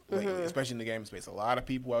layoffs lately, especially in the game space. A lot of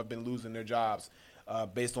people have been losing their jobs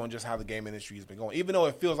based on just how the game industry has been going. Even though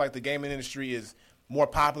it feels like the gaming industry is more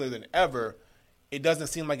popular than ever, it doesn't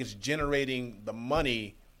seem like it's generating the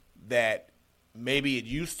money that maybe it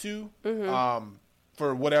used to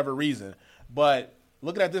for whatever reason. But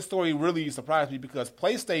looking at this story really surprised me, because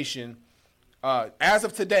PlayStation, as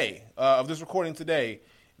of today, of this recording today,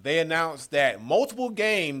 they announced that multiple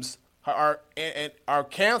games are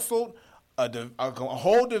canceled. A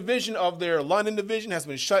whole division of their London division has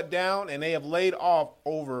been shut down, and they have laid off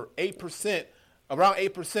over 8%, around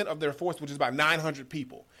 8% of their force, which is about 900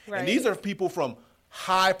 people. Right. And these are people from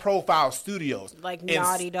high-profile studios. Like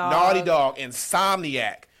Naughty Dog. Naughty Dog,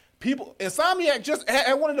 Insomniac. Insomniac just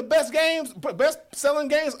had one of the best-selling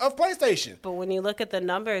games of PlayStation. But when you look at the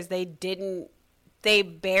numbers, they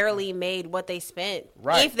barely made what they spent.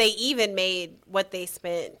 Right. If they even made what they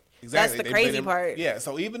spent. Exactly. That's the crazy part. Yeah,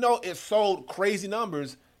 so even though it sold crazy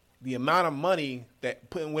numbers, the amount of money that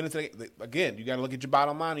went into it, again, you got to look at your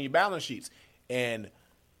bottom line and your balance sheets. And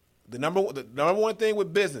the number one thing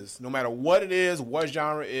with business, no matter what it is, what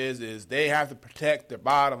genre is they have to protect their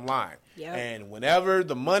bottom line. Yep. And whenever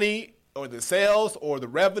the money or the sales or the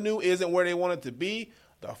revenue isn't where they want it to be,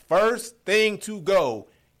 the first thing to go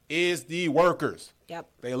is the workers. Yep.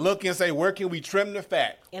 They look and say, where can we trim the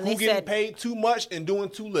fat? And who getting paid too much and doing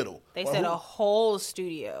too little? They said a whole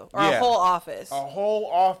studio or a whole office. A whole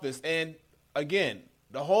office. And again,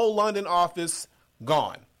 the whole London office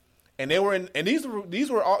gone. And they were in, and these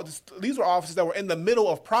were offices that were in the middle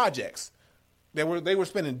of projects. They were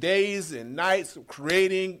spending days and nights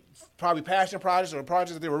creating probably passion projects or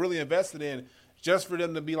projects that they were really invested in, just for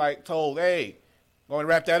them to be like told, hey, go and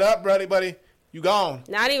wrap that up, buddy. You gone.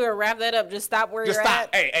 Not even wrap that up. Just stop where you're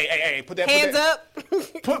at. Hey. Put that hands up.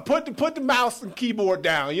 put the mouse and keyboard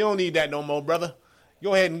down. You don't need that no more, brother.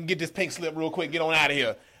 Go ahead and get this pink slip real quick. Get on out of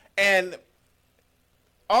here. And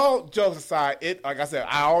all jokes aside, like I said,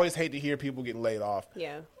 I always hate to hear people getting laid off.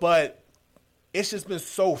 Yeah. But it's just been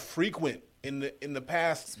so frequent in the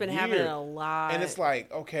past year. It's been happening a lot. And it's like,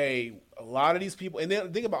 okay, a lot of these people, and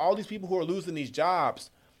then think about all these people who are losing these jobs,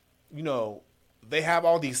 they have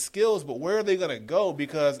all these skills, but where are they going to go?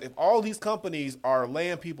 Because if all these companies are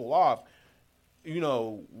laying people off,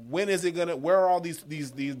 when is it going to, where are all these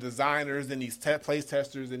designers and these place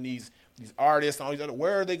testers and these artists and all these other,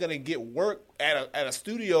 where are they going to get work at a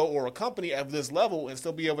studio or a company of this level and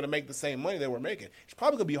still be able to make the same money they were making? It's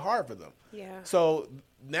probably going to be hard for them. Yeah. So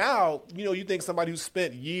now, you think somebody who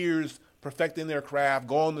spent years perfecting their craft,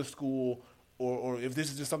 going to school, or if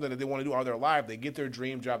this is just something that they want to do all their life, they get their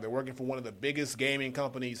dream job, they're working for one of the biggest gaming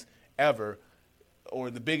companies ever,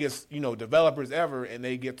 or the biggest, developers ever, and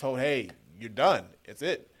they get told, hey, you're done. It's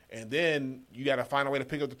it. And then you got to find a way to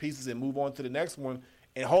pick up the pieces and move on to the next one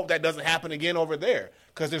and hope that doesn't happen again over there,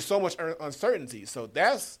 because there's so much uncertainty. So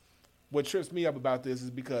that's what trips me up about this,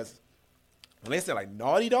 is because when they say like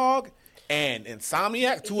Naughty Dog and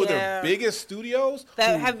Insomniac, two of their biggest studios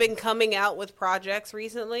that have been coming out with projects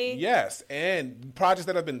recently. Yes, and projects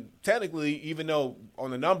that have been technically, even though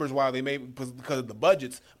on the numbers, while they may because of the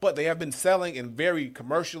budgets, but they have been selling in very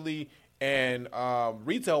commercially and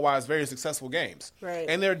retail-wise very successful games. Right.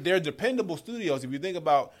 And they're dependable studios. If you think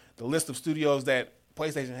about the list of studios that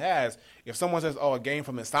PlayStation has, if someone says, a game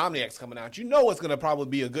from Insomniac's coming out, it's going to probably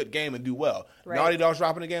be a good game and do well. Right. Naughty Dog's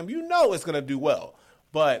dropping a game, it's going to do well.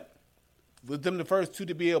 But with them the first two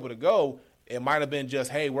to be able to go, it might have been just,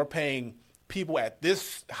 hey, we're paying people at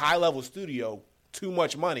this high-level studio too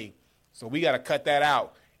much money, so we got to cut that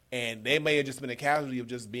out. And they may have just been a casualty of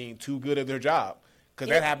just being too good at their job.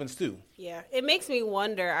 because that happens too. Yeah, it makes me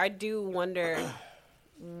wonder. I do wonder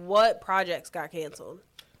what projects got canceled.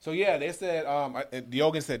 So yeah, they said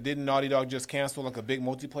Diogen said, didn't Naughty Dog just cancel like a big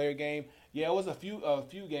multiplayer game? Yeah, it was a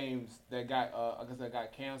few games that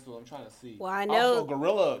got canceled. I'm trying to see. Well, I know also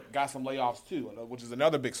Guerrilla got some layoffs too, which is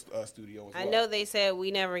another big studio as well. I know they said we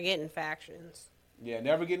never get in factions. Yeah,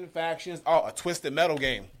 never getting factions. Oh, a Twisted Metal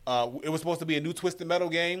game. It was supposed to be a new Twisted Metal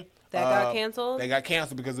game. That got canceled? They got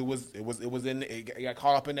canceled because it got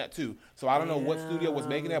caught up in that too. So I don't know what studio was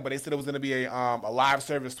making that, but they said it was going to be a live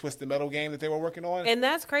service Twisted Metal game that they were working on. And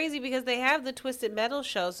that's crazy because they have the Twisted Metal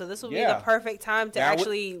show, so this will be the perfect time to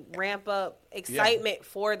actually ramp up excitement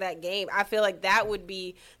for that game. I feel like that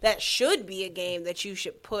should be a game that you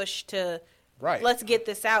should push to. Right. Let's get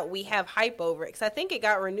this out. We have hype over it because I think it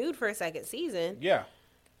got renewed for a second season. Yeah.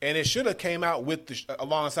 And it should have came out with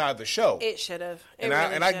alongside the show. It should have.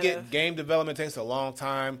 I get game development takes a long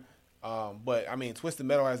time, but I mean, Twisted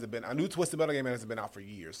Metal a new Twisted Metal game hasn't been out for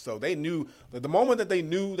years. So they knew that the moment that they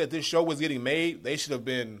knew that this show was getting made, they should have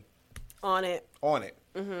been on it.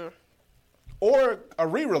 Mm-hmm. Or a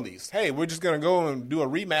re-release. Hey, we're just gonna go and do a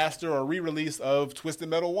remaster or a re-release of Twisted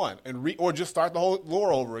Metal 1, or just start the whole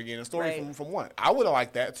lore over again, a story from 1. I would have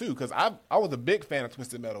liked that too because I was a big fan of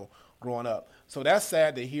Twisted Metal growing up. So that's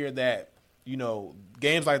sad to hear that,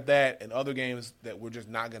 games like that and other games that we're just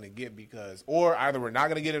not going to get because, or either we're not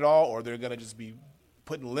going to get it all or they're going to just be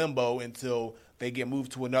put in limbo until they get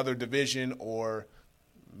moved to another division or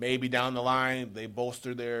maybe down the line they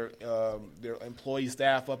bolster their employee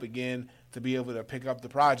staff up again to be able to pick up the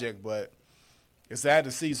project. But it's sad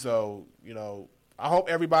to see. So, I hope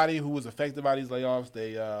everybody who was affected by these layoffs,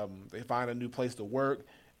 they find a new place to work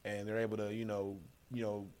and they're able to,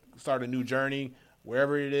 start a new journey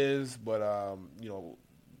wherever it is, but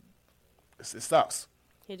it sucks.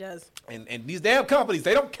 It does. And these damn companies,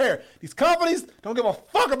 they don't care. These companies don't give a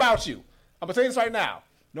fuck about you. I'm gonna tell you this right now.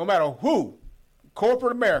 No matter who,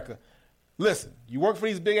 corporate America, listen. You work for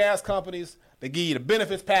these big ass companies. They give you the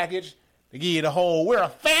benefits package. They give you the whole we're a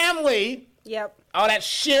family. Yep. All that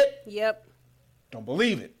shit. Yep. Don't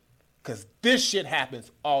believe it, because this shit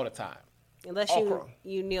happens all the time. Unless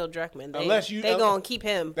you Neil Druckmann, they gonna keep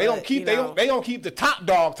him. They gonna keep the top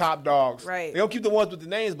dogs. Right. They don't keep the ones with the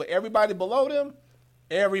names, but everybody below them,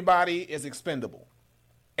 everybody is expendable.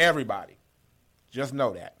 Everybody, just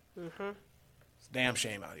know that. Mm-hmm. It's a damn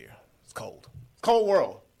shame out here. It's cold. It's cold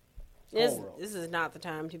world. This is not the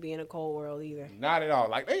time to be in a cold world either. Not at all.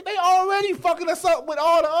 Like they already fucking us up with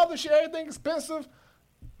all the other shit. Everything expensive.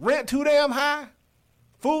 Rent too damn high.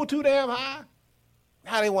 Food too damn high.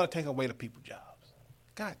 Now they want to take away the people's jobs.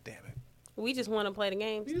 God damn it. We just want to play the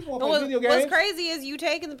games. We just want to play video games. What's crazy is you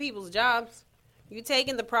taking the people's jobs. You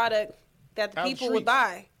taking the product that the people would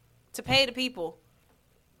buy to pay the people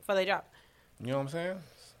for their job. You know what I'm saying?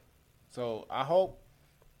 So I hope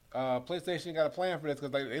PlayStation got a plan for this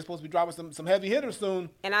because they're supposed to be dropping some heavy hitters soon.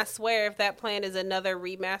 And I swear if that plan is another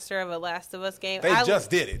remaster of a Last of Us game. They just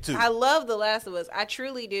did it too. I love The Last of Us. I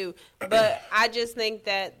truly do. But I just think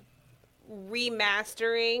that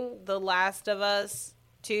remastering The Last of Us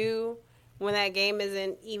 2 when that game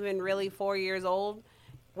isn't even really 4 years old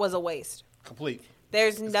was a waste. Complete.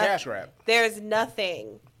 It's cash grab. There's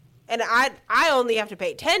nothing. And I only have to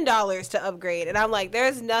pay $10 to upgrade. And I'm like,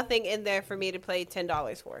 there's nothing in there for me to pay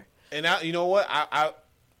 $10 for. And you know what?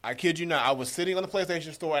 I kid you not. I was sitting on the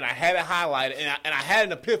PlayStation Store and I had it highlighted and I had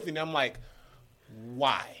an epiphany. I'm like,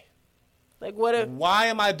 why? Like what? Why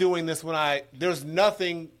am I doing this when there's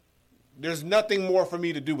nothing more for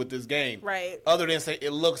me to do with this game. Right. Other than say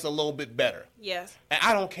it looks a little bit better. Yes. And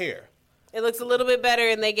I don't care. It looks a little bit better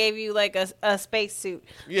and they gave you like a space suit.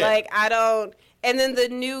 Yeah. Like and then the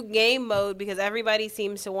new game mode, because everybody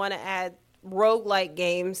seems to want to add roguelike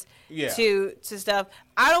games to stuff.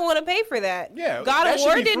 I don't want to pay for that. Yeah. God of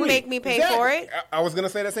War didn't make me pay for it. I was going to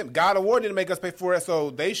say that same. God of War didn't make us pay for it, so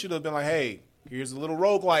they should have been like, hey, here's a little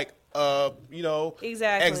roguelike,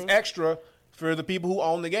 exactly. extra for the people who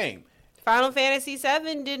own the game. Final Fantasy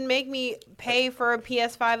VII didn't make me pay for a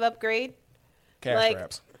PS5 upgrade. Cash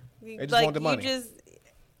grabs. They just want the money.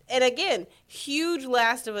 And again, huge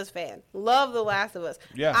Last of Us fan. Love The Last of Us.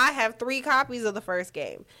 Yeah. I have 3 copies of the first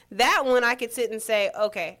game. That one I could sit and say,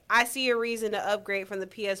 okay, I see a reason to upgrade from the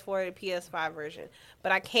PS4 to the PS5 version.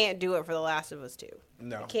 But I can't do it for The Last of Us 2.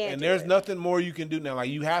 No. I can't. And there's nothing more you can do now. Like,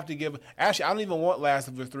 you have to give. Actually, I don't even want Last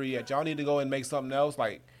of Us 3 yet. Y'all need to go and make something else.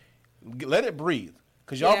 Like, let it breathe.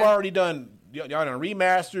 Because y'all have already done. Y'all done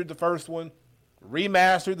remastered the first one,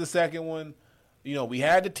 remastered the second one. We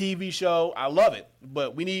had the TV show. I love it,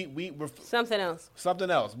 but we're something else. Something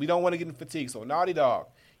else. We don't want to get in fatigue. So Naughty Dog,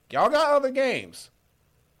 y'all got other games.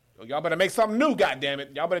 Y'all better make something new,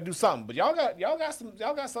 goddammit. Y'all better do something. But y'all got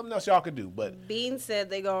something else y'all could do. But Bean said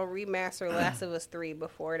they gonna remaster Last of Us 3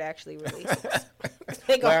 before it actually releases.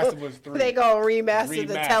 Last of Us 3. They gonna remaster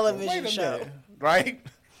the television show. Minute, right?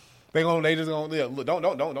 They just gonna look,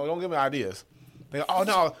 don't give me ideas. They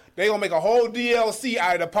gonna make a whole DLC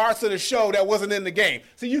out of the parts of the show that wasn't in the game.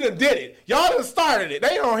 See, you done did it. Y'all done started it.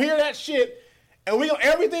 They don't hear that shit. And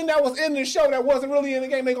everything that was in the show that wasn't really in the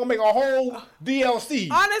game, they gonna make a whole DLC.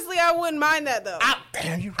 Honestly, I wouldn't mind that though.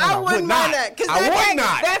 I wouldn't mind that because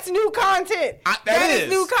that's new content. That is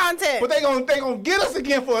new content. But they gonna get us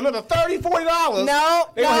again for another $30, $40. No,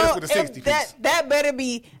 they gonna hit us with a 60 piece. That better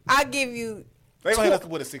be. I give you. They gonna hit us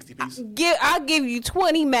with a 60 piece. I'll give you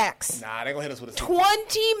 20 max. Nah, they gonna hit us with a 60.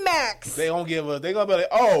 20 max. They gonna give us. They gonna be like,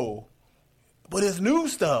 oh, but it's new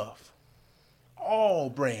stuff. All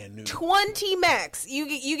brand new. 20 max. You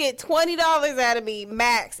get $20 out of me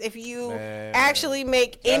max if you actually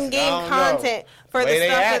make in-game content for the stuff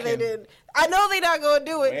that they did. I know they're not gonna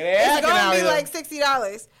do it. It's gonna be like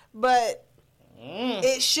 $60, but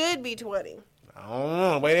it should be 20. I don't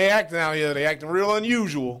know the way they acting out here. They acting real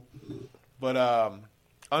unusual. But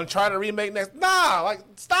Uncharted remake next. Nah, like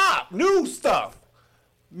stop. New stuff.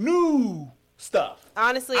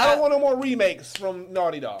 Honestly, I don't want no more remakes from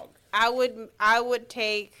Naughty Dog. I would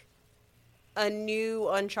take a new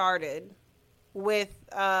Uncharted with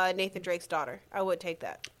Nathan Drake's daughter. I would take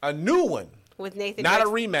that. A new one with Nathan. Not a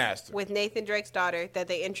remaster. With Nathan Drake's daughter that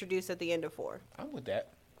they introduced at the end of 4. I'm with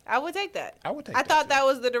that. I would take that. I thought that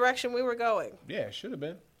was the direction we were going. Yeah, it should have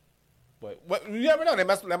been. But you never know.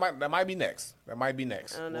 That might be next. I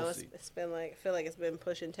don't know. It's been I feel like it's been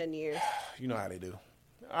pushing 10 years. You know how they do.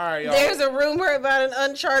 All right, y'all. There's a rumor about an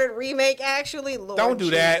Uncharted remake. Actually, Lord, don't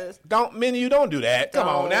do that. You don't do that. Come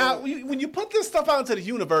on now. When you put this stuff out into the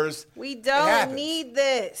universe, we don't need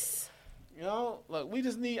this. You know, look, we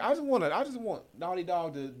just need. I just want Naughty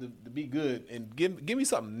Dog to be good and give me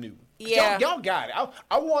something new. Yeah, y'all got it.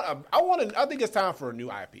 I think it's time for a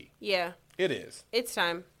new IP. Yeah, it is. It's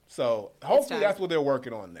time. So hopefully that's what they're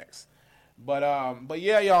working on next. But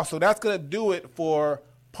yeah, y'all. So that's gonna do it for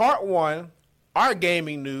part 1. Our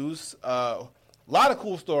gaming news, a lot of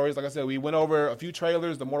cool stories. Like I said, we went over a few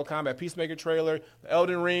trailers, the Mortal Kombat Peacemaker trailer, the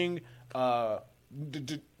Elden Ring,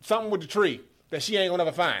 something with the tree that she ain't gonna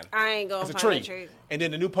never find. I ain't gonna find the tree. And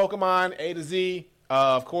then the new Pokemon A to Z,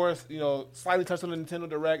 of course, slightly touched on the Nintendo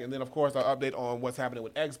Direct, and then of course our update on what's happening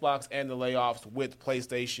with Xbox and the layoffs with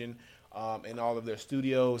PlayStation and all of their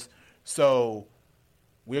studios. So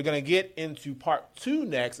we're going to get into part 2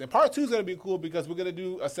 next. And part 2 is going to be cool because we're going to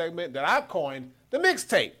do a segment that I've coined the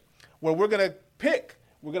mixtape, where we're going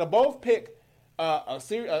to both pick a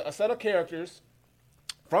set of characters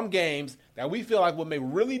from games that we feel like would make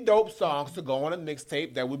really dope songs to go on a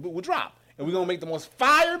mixtape that would drop. And we're going to make the most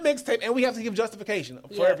fire mixtape, and we have to give justification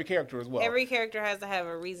for every character as well. Every character has to have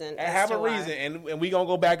a reason. And we're going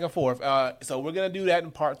to go back and forth. So we're going to do that in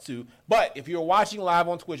part 2. But if you're watching live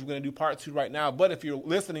on Twitch, we're going to do part 2 right now. But if you're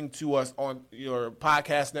listening to us on your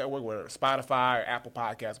podcast network, whether Spotify or Apple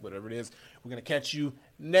Podcasts, whatever it is, we're going to catch you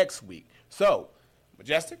next week. So,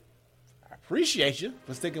 Majestic, I appreciate you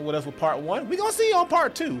for sticking with us with part 1. We're going to see you on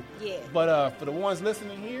part 2. Yeah. But for the ones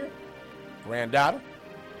listening here, Granddaughter,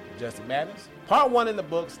 Majestic Madness, part 1 in the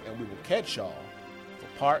books, and we will catch y'all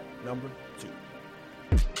for part number 2.